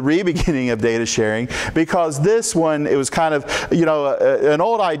sort of the re-beginning of data sharing, because this one, it was kind of, you know, an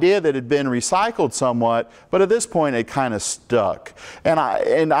old idea that had been recycled somewhat, but at this point it kind of stuck. And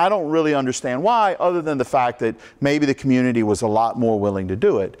I don't really understand why, other than the fact that maybe the community was a lot more willing to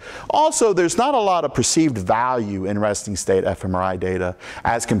do it. Also, there's not a lot of perceived value in resting state fMRI data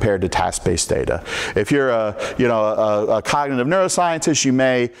as compared to task-based data. If you're a cognitive neuroscientist, you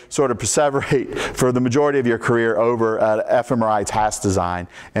may sort of perseverate for the majority of your career over fMRI task design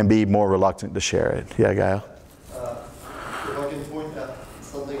and be more reluctant to share it. Yeah, Gail? If I can point out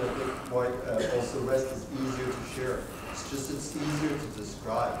something I think why also REST is easier to share. It's easier to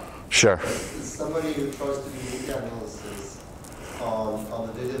describe. Sure. As somebody who tries to do data analysis on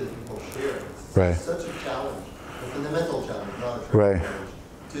the data that people share, it's such a challenge, a fundamental challenge, not a trivial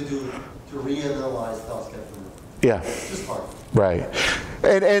challenge, to reanalyze task fMRI. Yeah. It's just hard. Right.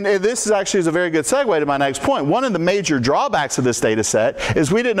 And this is actually a very good segue to my next point. One of the major drawbacks of this data set is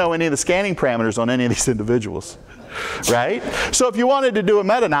we didn't know any of the scanning parameters on any of these individuals. Right? So if you wanted to do a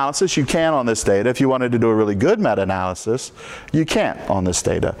meta-analysis, you can on this data. If you wanted to do a really good meta-analysis, you can't on this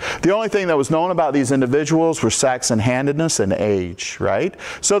data. The only thing that was known about these individuals were sex and handedness and age, right?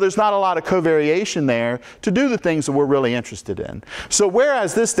 So there's not a lot of covariation there to do the things that we're really interested in. So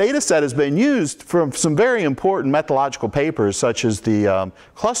whereas this data set has been used from some very important methodological papers, such as the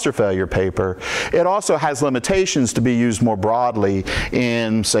cluster failure paper, it also has limitations to be used more broadly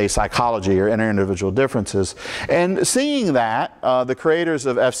in, say, psychology or inter-individual differences. And seeing that, the creators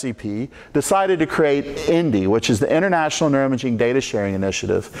of FCP decided to create INDI, which is the International Neuroimaging Data Sharing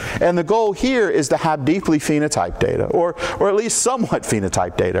Initiative. And the goal here is to have deeply phenotyped data, or at least somewhat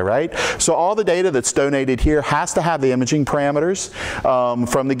phenotyped data, right? So all the data that's donated here has to have the imaging parameters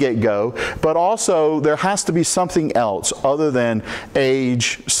from the get-go, but also there has to be something else other than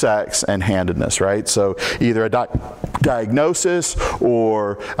age, sex, and handedness, right? So either a diagnosis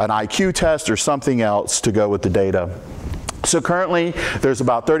or an IQ test or something else to go with the data. So currently, there's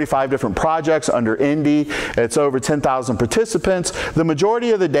about 35 different projects under INDI. It's over 10,000 participants. The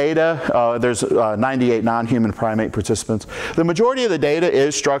majority of the data, there's 98 non-human primate participants. The majority of the data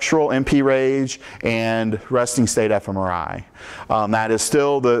is structural MP-RAGE and resting state fMRI. That is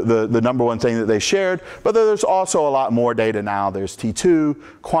still the number one thing that they shared, but there's also a lot more data now. There's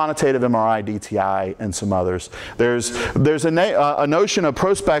T2, quantitative MRI, DTI, and some others. There's a notion of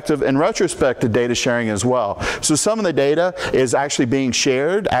prospective and retrospective data sharing as well. So some of the data is actually being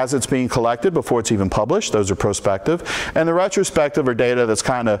shared as it's being collected before it's even published. Those are prospective. And the retrospective are data that's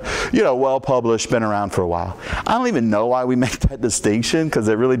kind of, you know, well published, been around for a while. I don't even know why we make that distinction, because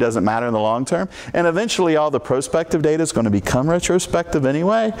it really doesn't matter in the long term. And eventually all the prospective data is going to become retrospective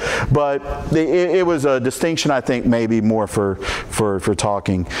anyway. But it was a distinction, I think, maybe more for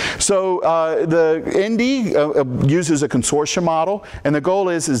talking. So the INDI uses a consortium model, and the goal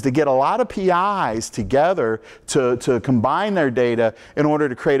is to get a lot of PIs together to combine their data in order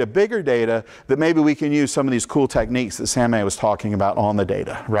to create a bigger data that maybe we can use some of these cool techniques that Samme was talking about on the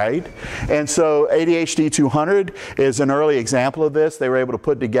data, right? And so ADHD 200 is an early example of this. They were able to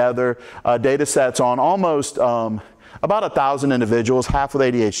put together data sets on almost about 1,000 individuals, half with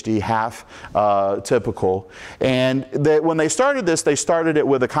ADHD, half typical. And when they started this, they started it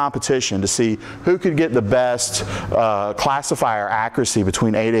with a competition to see who could get the best classifier accuracy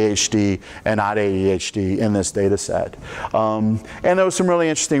between ADHD and not ADHD in this data set. And there was some really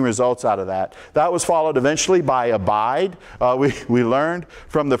interesting results out of that. That was followed eventually by Abide. We learned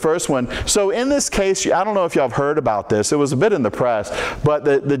from the first one. So in this case, I don't know if y'all have heard about this. It was a bit in the press, but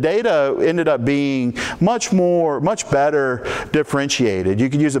the data ended up being much better differentiated. You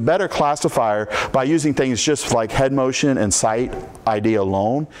could use a better classifier by using things just like head motion and sight ID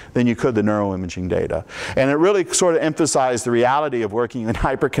alone than you could the neuroimaging data. And it really sort of emphasized the reality of working in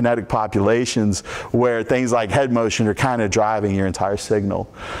hyperkinetic populations where things like head motion are kind of driving your entire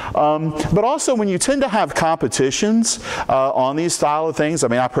signal. But also when you tend to have competitions on these style of things, I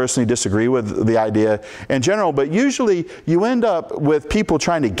mean, I personally disagree with the idea in general, but usually you end up with people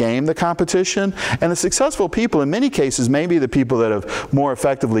trying to game the competition, and the successful people in many cases cases, maybe the people that have more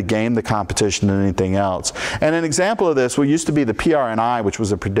effectively gamed the competition than anything else. And an example of this, what used to be the PRNI, which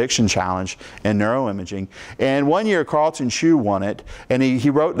was a prediction challenge in neuroimaging. And one year, Carlton Chu won it, and he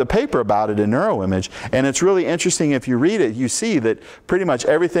wrote the paper about it in NeuroImage. And it's really interesting, if you read it, you see that pretty much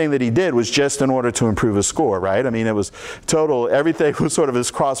everything that he did was just in order to improve his score, right? I mean, it was total, everything was sort of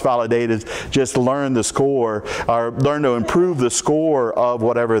as cross-validated, just learn the score, or learn to improve the score of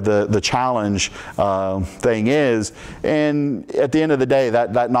whatever the challenge thing is. And at the end of the day,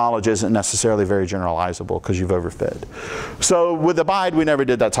 that knowledge isn't necessarily very generalizable because you've overfit. So with Abide, we never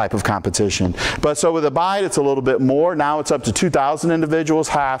did that type of competition. But so with Abide, it's a little bit more. Now it's up to 2,000 individuals,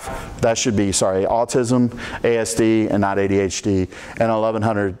 half, that should be, sorry, autism, ASD, and not ADHD, and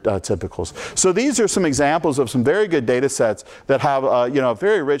 1,100 typicals. So these are some examples of some very good data sets that have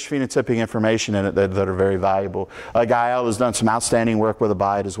very rich phenotypic information in it that are very valuable. Gael has done some outstanding work with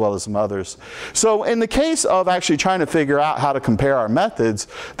Abide as well as some others. So in the case of actually trying to figure out how to compare our methods,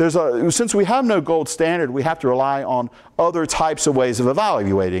 since we have no gold standard, we have to rely on other types of ways of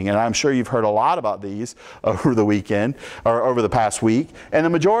evaluating. And I'm sure you've heard a lot about these over the weekend or over the past week. And the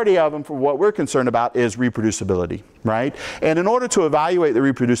majority of them, for what we're concerned about, is reproducibility, right? And in order to evaluate the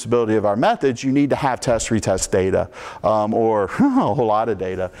reproducibility of our methods, you need to have test-retest data or a whole lot of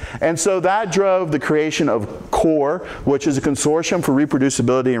data. And so that drove the creation of CORE, which is a consortium for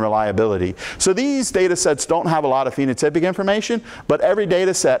reproducibility and reliability. So these data sets don't have a lot of phenotypic information, but every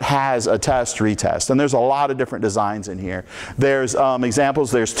data set has a test-retest. And there's a lot of different designs in here. There's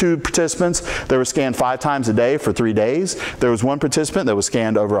examples. There's 2 participants that were scanned 5 times a day for 3 days. There was 1 participant that was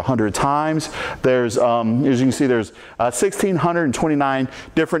scanned over 100 times. There's, as you can see, there's 1,629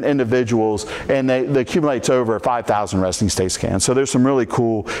 different individuals, and they accumulate to over 5,000 resting state scans. So there's some really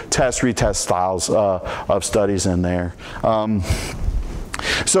cool test-retest styles of studies in there.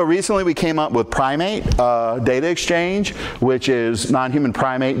 So recently we came up with primate data exchange, which is non-human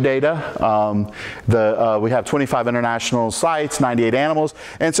primate data. We have 25 international sites, 98 animals.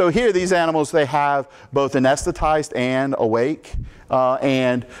 And so here, these animals, they have both anesthetized and awake.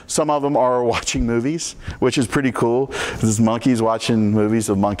 And some of them are watching movies, which is pretty cool. This is monkeys watching movies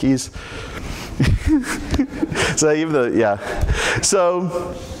of monkeys. So even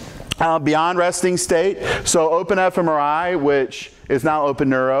So beyond resting state, so OpenFMRI, which is now Open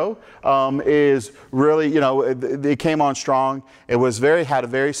Neuro, is really, it came on strong. It was had a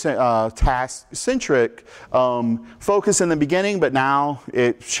very task-centric focus in the beginning, but now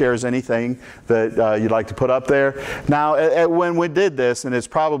it shares anything that you'd like to put up there. Now, when we did this, and it's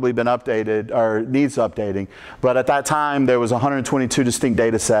probably been updated, or needs updating, but at that time there was 122 distinct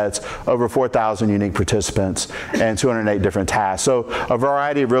data sets, over 4,000 unique participants, and 208 different tasks. So a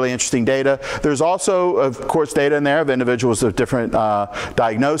variety of really interesting data. There's also, of course, data in there of individuals with different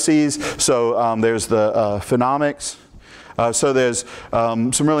diagnoses. So there's the phenomics. So there's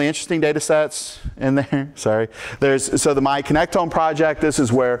some really interesting data sets in there. Sorry. So the My Connectome project, this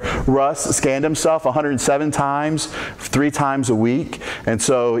is where Russ scanned himself 107 times, 3 times a week. And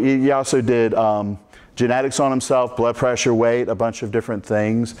so he also did genetics on himself, blood pressure, weight, a bunch of different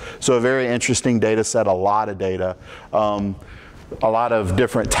things. So a very interesting data set, a lot of data. A lot of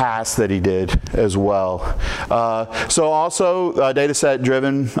different tasks that he did as well. So also data set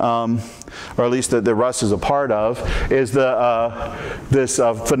driven, or at least that Russ is a part of, is this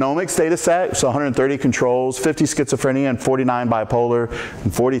phenomics data set. So 130 controls, 50 schizophrenia and 49 bipolar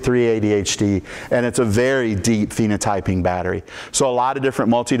and 43 ADHD. And it's a very deep phenotyping battery. So a lot of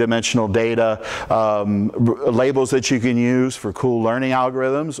different multidimensional data, labels that you can use for cool learning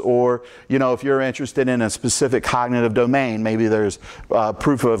algorithms, or if you're interested in a specific cognitive domain, maybe there's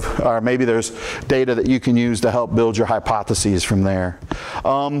proof of, or maybe there's data that you can use to help build your hypotheses from there.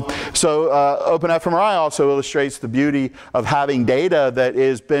 So OpenFMRI also illustrates the beauty of having data that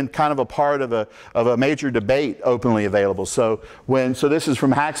has been kind of a part of a major debate openly available. So this is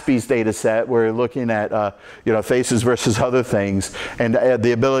from Haxby's data set. We're looking at faces versus other things, and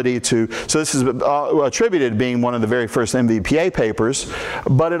the ability to. So this is attributed to being one of the very first MVPA papers,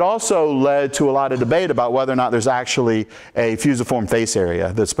 but it also led to a lot of debate about whether or not there's actually a fusiform face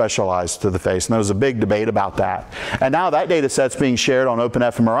area that's specialized to the face, and there was a big debate about that. And now that data set's being shared on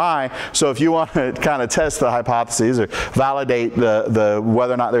OpenFMRI. So if you want to kind of test the hypotheses or validate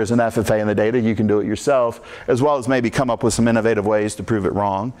whether or not there's an FFA in the data, you can do it yourself, as well as maybe come up with some innovative ways to prove it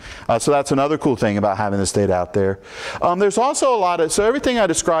wrong. So that's another cool thing about having this data out there. There's also a lot of, so everything I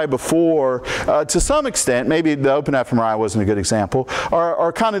described before, to some extent, maybe the OpenFMRI wasn't a good example,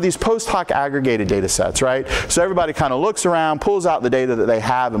 are kind of these post hoc aggregated data sets, right? So everybody kind of looks around, pulls out the data that they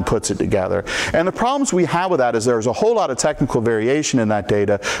have and puts it together. And the problems we have with that is there's a whole lot of technical variation in that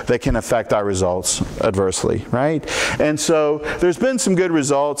data that can affect our results adversely, right? And so there's been some good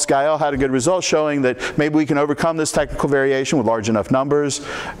results. Gael had a good result showing that maybe we can overcome this technical variation with large enough numbers.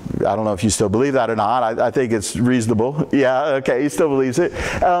 I don't know if you still believe that or not. I think it's reasonable. Yeah, okay, he still believes it.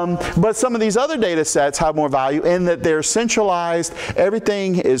 But some of these other data sets have more value in that they're centralized.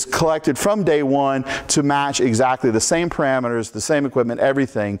 Everything is collected from day one to match exactly the same parameters, the same equipment,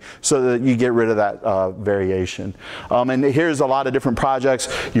 everything, so that you get rid of that variation. And here's a lot of different projects.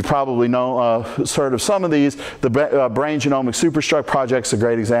 You probably know, sort of some of these. The Brain Genomic Superstruct project's a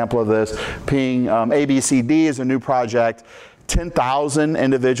great example of this. Ping ABCD is a new project. 10,000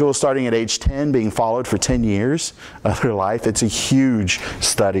 individuals starting at age 10 being followed for 10 years of their life. It's a huge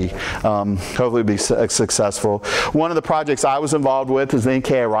study. Hopefully it'll be successful. One of the projects I was involved with is the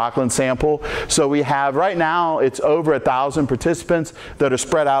NKI Rockland sample. So we have, right now, it's over 1,000 participants that are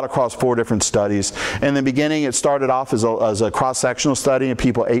spread out across 4 different studies. In the beginning, it started off as a cross-sectional study of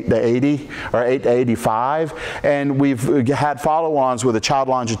people 8 to 80 or 8 to 85. And we've had follow-ons with a child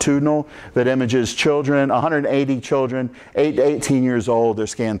longitudinal that images children, 180 children, 8 to 18 years old. They're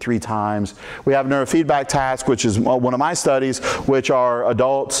scanned 3 times. We have neurofeedback task, which is one of my studies, which are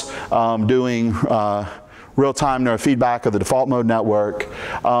adults doing real-time neurofeedback of the default mode network,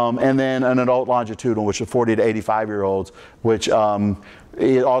 and then an adult longitudinal, which is 40 to 85-year-olds, which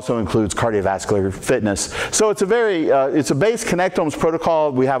it also includes cardiovascular fitness. So it's a very, it's a base connectomes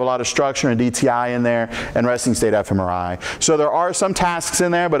protocol. We have a lot of structure and DTI in there and resting state fMRI. So there are some tasks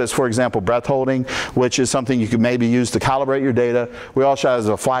in there, but it's, for example, breath holding, which is something you could maybe use to calibrate your data. We also have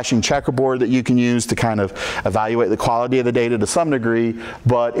a flashing checkerboard that you can use to kind of evaluate the quality of the data to some degree,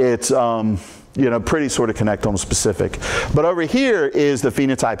 but it's, you know, pretty sort of connectome specific. But over here is the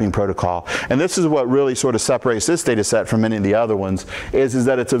phenotyping protocol. And this is what really sort of separates this data set from many of the other ones, is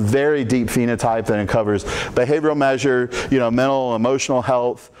that it's a very deep phenotype that covers behavioral measure, you know, mental, emotional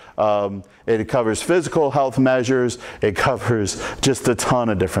health. It covers physical health measures. It covers just a ton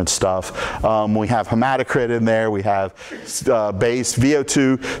of different stuff. We have hematocrit in there. We have base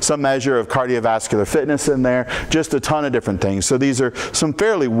VO2, some measure of cardiovascular fitness in there, just a ton of different things. So these are some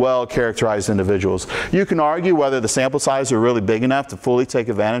fairly well characterized individuals. You can argue whether the sample size are really big enough to fully take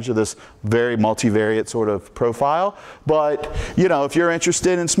advantage of this very multivariate sort of profile. But, you know, if you're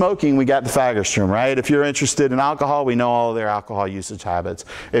interested in smoking, we got the Fagerstrom, right? If you're interested in alcohol, we know all of their alcohol usage habits.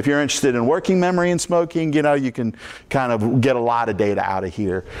 If you're interested in working memory and smoking, you know, you can kind of get a lot of data out of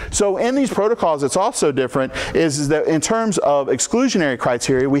here. So in these protocols, it's also different is that in terms of exclusionary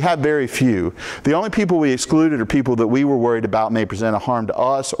criteria, we have very few. The only people we excluded are people that we were worried about may present a harm to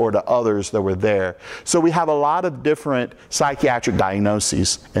us or to others that were there. So we have a lot of different psychiatric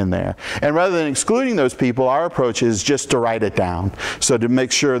diagnoses in there. And rather than excluding those people, our approach is just to write it down. So to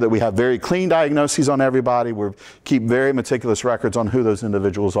make sure that we have very clean diagnoses on everybody, we keep very meticulous records on who those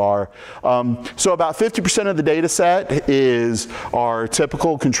individuals are. So about 50% of the data set are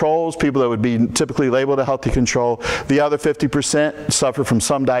typical controls, people that would be typically labeled a healthy control. The other 50% suffer from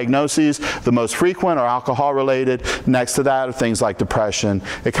some diagnoses. The most frequent are alcohol related. Next to that are things like depression.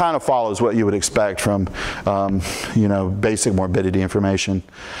 It kind of follows what you would expect from you know, basic morbidity information.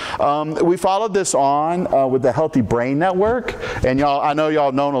 We followed this on with the Healthy Brain Network, and y'all, I know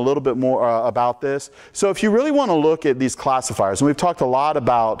y'all known a little bit more about this. So if you really want to look at these classifiers, and we've talked a lot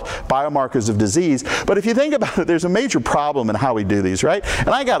about biomarkers of disease, but if you think about it, there's a major problem in how we do these, right? And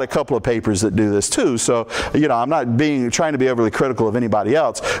I got a couple of papers that do this too, so you know, I'm not trying to be overly critical of anybody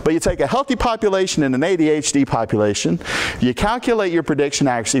else, but you take a healthy population and an ADHD population, you calculate your prediction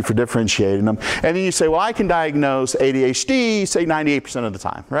accuracy for differentiating them, and then you say, well, I can diagnose ADHD, say 98% of the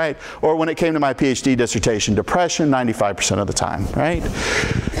time, right? Or when it came to my PhD dissertation, depression, 95% of the time, right?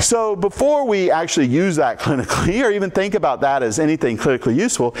 So before we actually use that clinically, or even think about that as anything clinically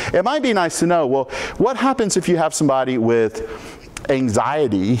useful, it might be nice to know, well, what happens if you have somebody with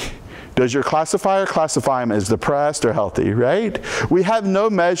anxiety? Does your classifier classify them as depressed or healthy, right? We have no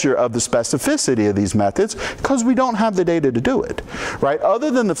measure of the specificity of these methods because we don't have the data to do it, right?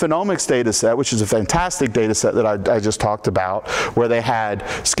 Other than the phenomics data set, which is a fantastic data set that I just talked about, where they had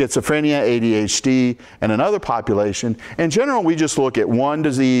schizophrenia, ADHD, and another population. In general, we just look at one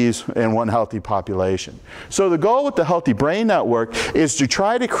disease and one healthy population. So the goal with the Healthy Brain Network is to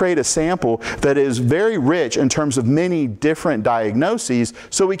try to create a sample that is very rich in terms of many different diagnoses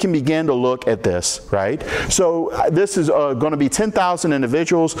so we can begin to look at this, right? So this is going to be 10,000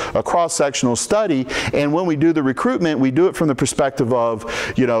 individuals, a cross-sectional study, and when we do the recruitment, we do it from the perspective of,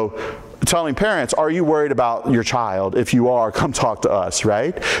 you know, telling parents, are you worried about your child? If you are, come talk to us,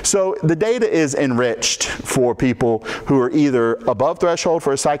 right? So the data is enriched for people who are either above threshold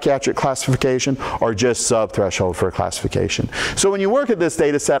for a psychiatric classification or just sub-threshold for a classification. So when you work at this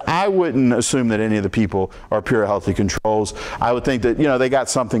data set, I wouldn't assume that any of the people are pure healthy controls. I would think that, you know, they got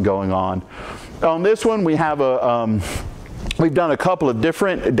something going on. On this one, we have we've done a couple of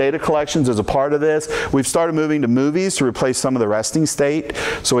different data collections as a part of this. We've started moving to movies to replace some of the resting state.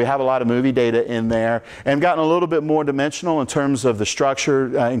 So we have a lot of movie data in there and gotten a little bit more dimensional in terms of the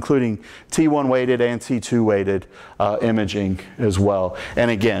structure, including T1 weighted and T2 weighted imaging as well. And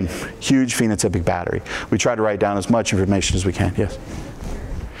again, huge phenotypic battery. We try to write down as much information as we can. Yes?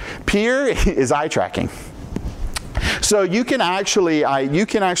 Peer is eye tracking. So you can actually, from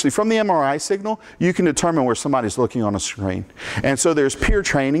the MRI signal, you can determine where somebody's looking on a screen. And so there's peer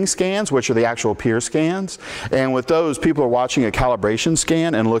training scans, which are the actual peer scans. And with those, people are watching a calibration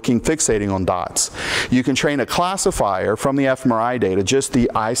scan and fixating on dots. You can train a classifier from the fMRI data, just the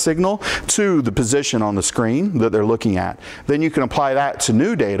eye signal, to the position on the screen that they're looking at. Then you can apply that to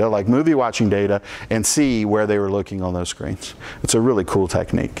new data, like movie watching data, and see where they were looking on those screens. It's a really cool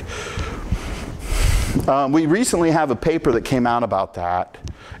technique. We recently have a paper that came out about that,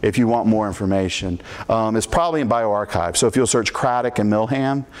 if you want more information. It's probably in bioRxiv. So if you'll search Craddock and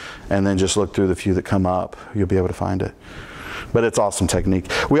Milham, and then just look through the few that come up, you'll be able to find it. But it's awesome technique.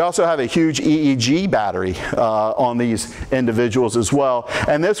 We also have a huge EEG battery on these individuals as well.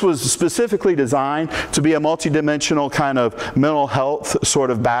 And this was specifically designed to be a multidimensional kind of mental health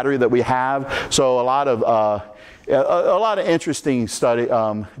sort of battery that we have. So a lot of interesting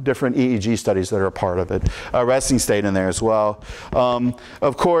different EEG studies that are a part of it. Resting state in there as well.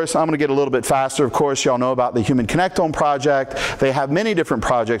 Of course, I'm going to get a little bit faster. Of course, y'all know about the Human Connectome Project. They have many different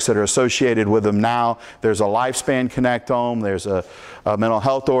projects that are associated with them now. There's a lifespan connectome. There's a mental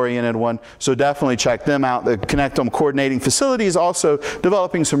health oriented one. So definitely check them out. The Connectome Coordinating Facility is also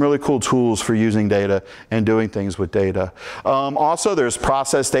developing some really cool tools for using data and doing things with data. Also, there's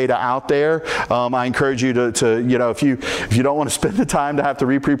process data out there. I encourage you to you know, if you don't want to spend the time to have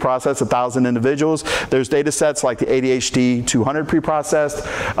to pre-process 1,000 individuals, there's data sets like the ADHD 200 pre-processed.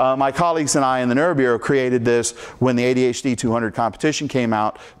 My colleagues and I in the Neuro Bureau created this when the ADHD 200 competition came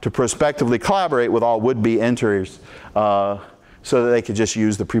out to prospectively collaborate with all would-be enters so that they could just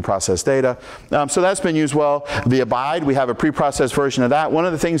use the pre-processed data. So that's been used well. The Abide, we have a pre-processed version of that. One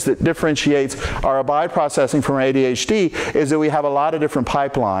of the things that differentiates our Abide processing from ADHD is that we have a lot of different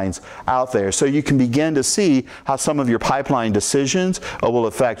pipelines out there. So you can begin to see how some of your pipeline decisions will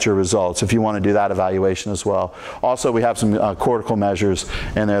affect your results if you want to do that evaluation as well. Also, we have some cortical measures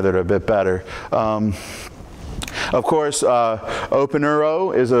in there that are a bit better. Of course,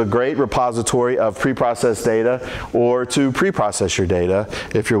 OpenNeuro is a great repository of pre-processed data, or to pre-process your data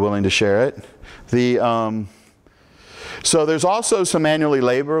if you're willing to share it. So there's also some manually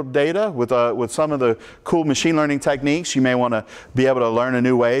labeled data with some of the cool machine learning techniques. You may want to be able to learn a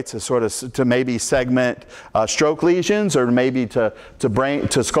new way to maybe segment stroke lesions, or maybe to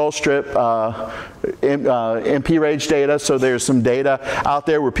skull strip MP range data. So there's some data out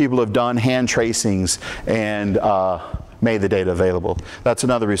there where people have done hand tracings and made the data available. That's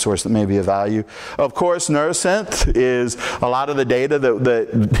another resource that may be of value. Of course, NeuroSynth is a lot of the data that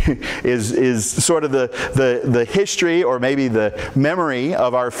is sort of the history, or maybe the memory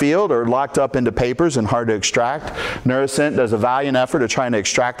of our field, are locked up into papers and hard to extract. NeuroSynth does a valiant effort of trying to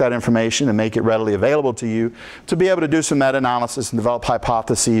extract that information and make it readily available to you to be able to do some meta-analysis and develop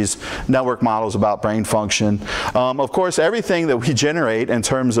hypotheses, network models about brain function. Of course, everything that we generate in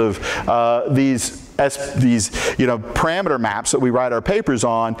terms of these parameter maps that we write our papers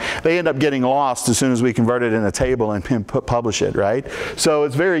on, they end up getting lost as soon as we convert it in a table and publish it, right? So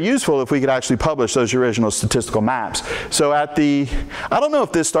it's very useful if we could actually publish those original statistical maps. So I don't know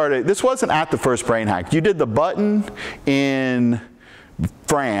if this wasn't at the first brain hack. You did the button in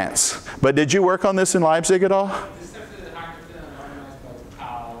France, but did you work on this in Leipzig at all?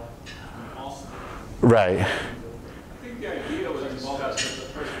 Right.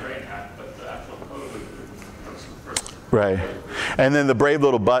 Right. And then the brave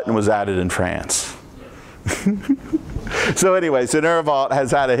little button was added in France. So anyway, so NeuroVault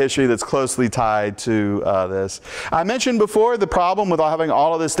has had a history that's closely tied to this. I mentioned before the problem with having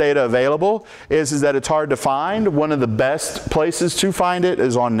all of this data available is that it's hard to find. One of the best places to find it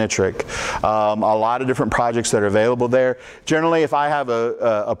is on Nitric. A lot of different projects that are available there. Generally, if I have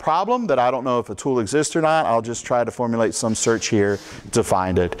a problem that I don't know if a tool exists or not, I'll just try to formulate some search here to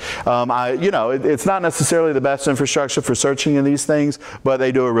find it. It's not necessarily the best infrastructure for searching in these things, but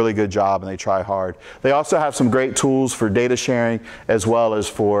they do a really good job and they try hard. They also have some great tools for data sharing as well as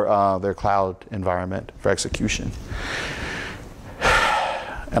for their cloud environment for execution.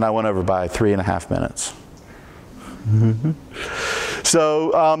 And I went over by 3.5 minutes.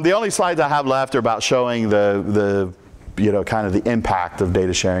 So the only slides I have left are about showing the kind of the impact of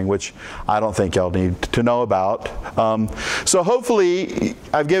data sharing, which I don't think y'all need to know about. So hopefully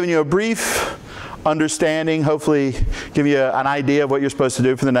I've given you a brief understanding, hopefully give you an idea of what you're supposed to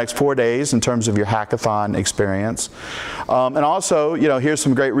do for the next 4 days in terms of your hackathon experience. And also, here's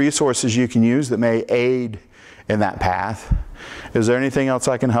some great resources you can use that may aid in that path. Is there anything else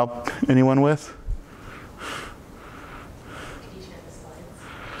I can help anyone with? Can you share the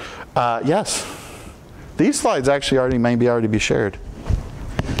slides? Yes. These slides actually may already be shared.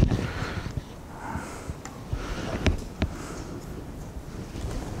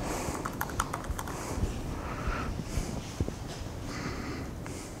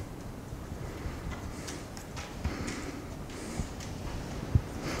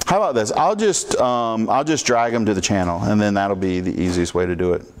 How about this? I'll just drag them to the channel, and then that'll be the easiest way to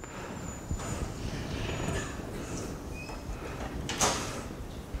do it.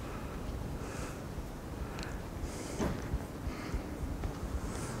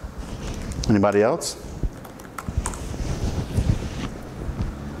 Anybody else?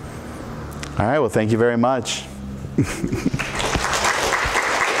 All right, well, thank you very much.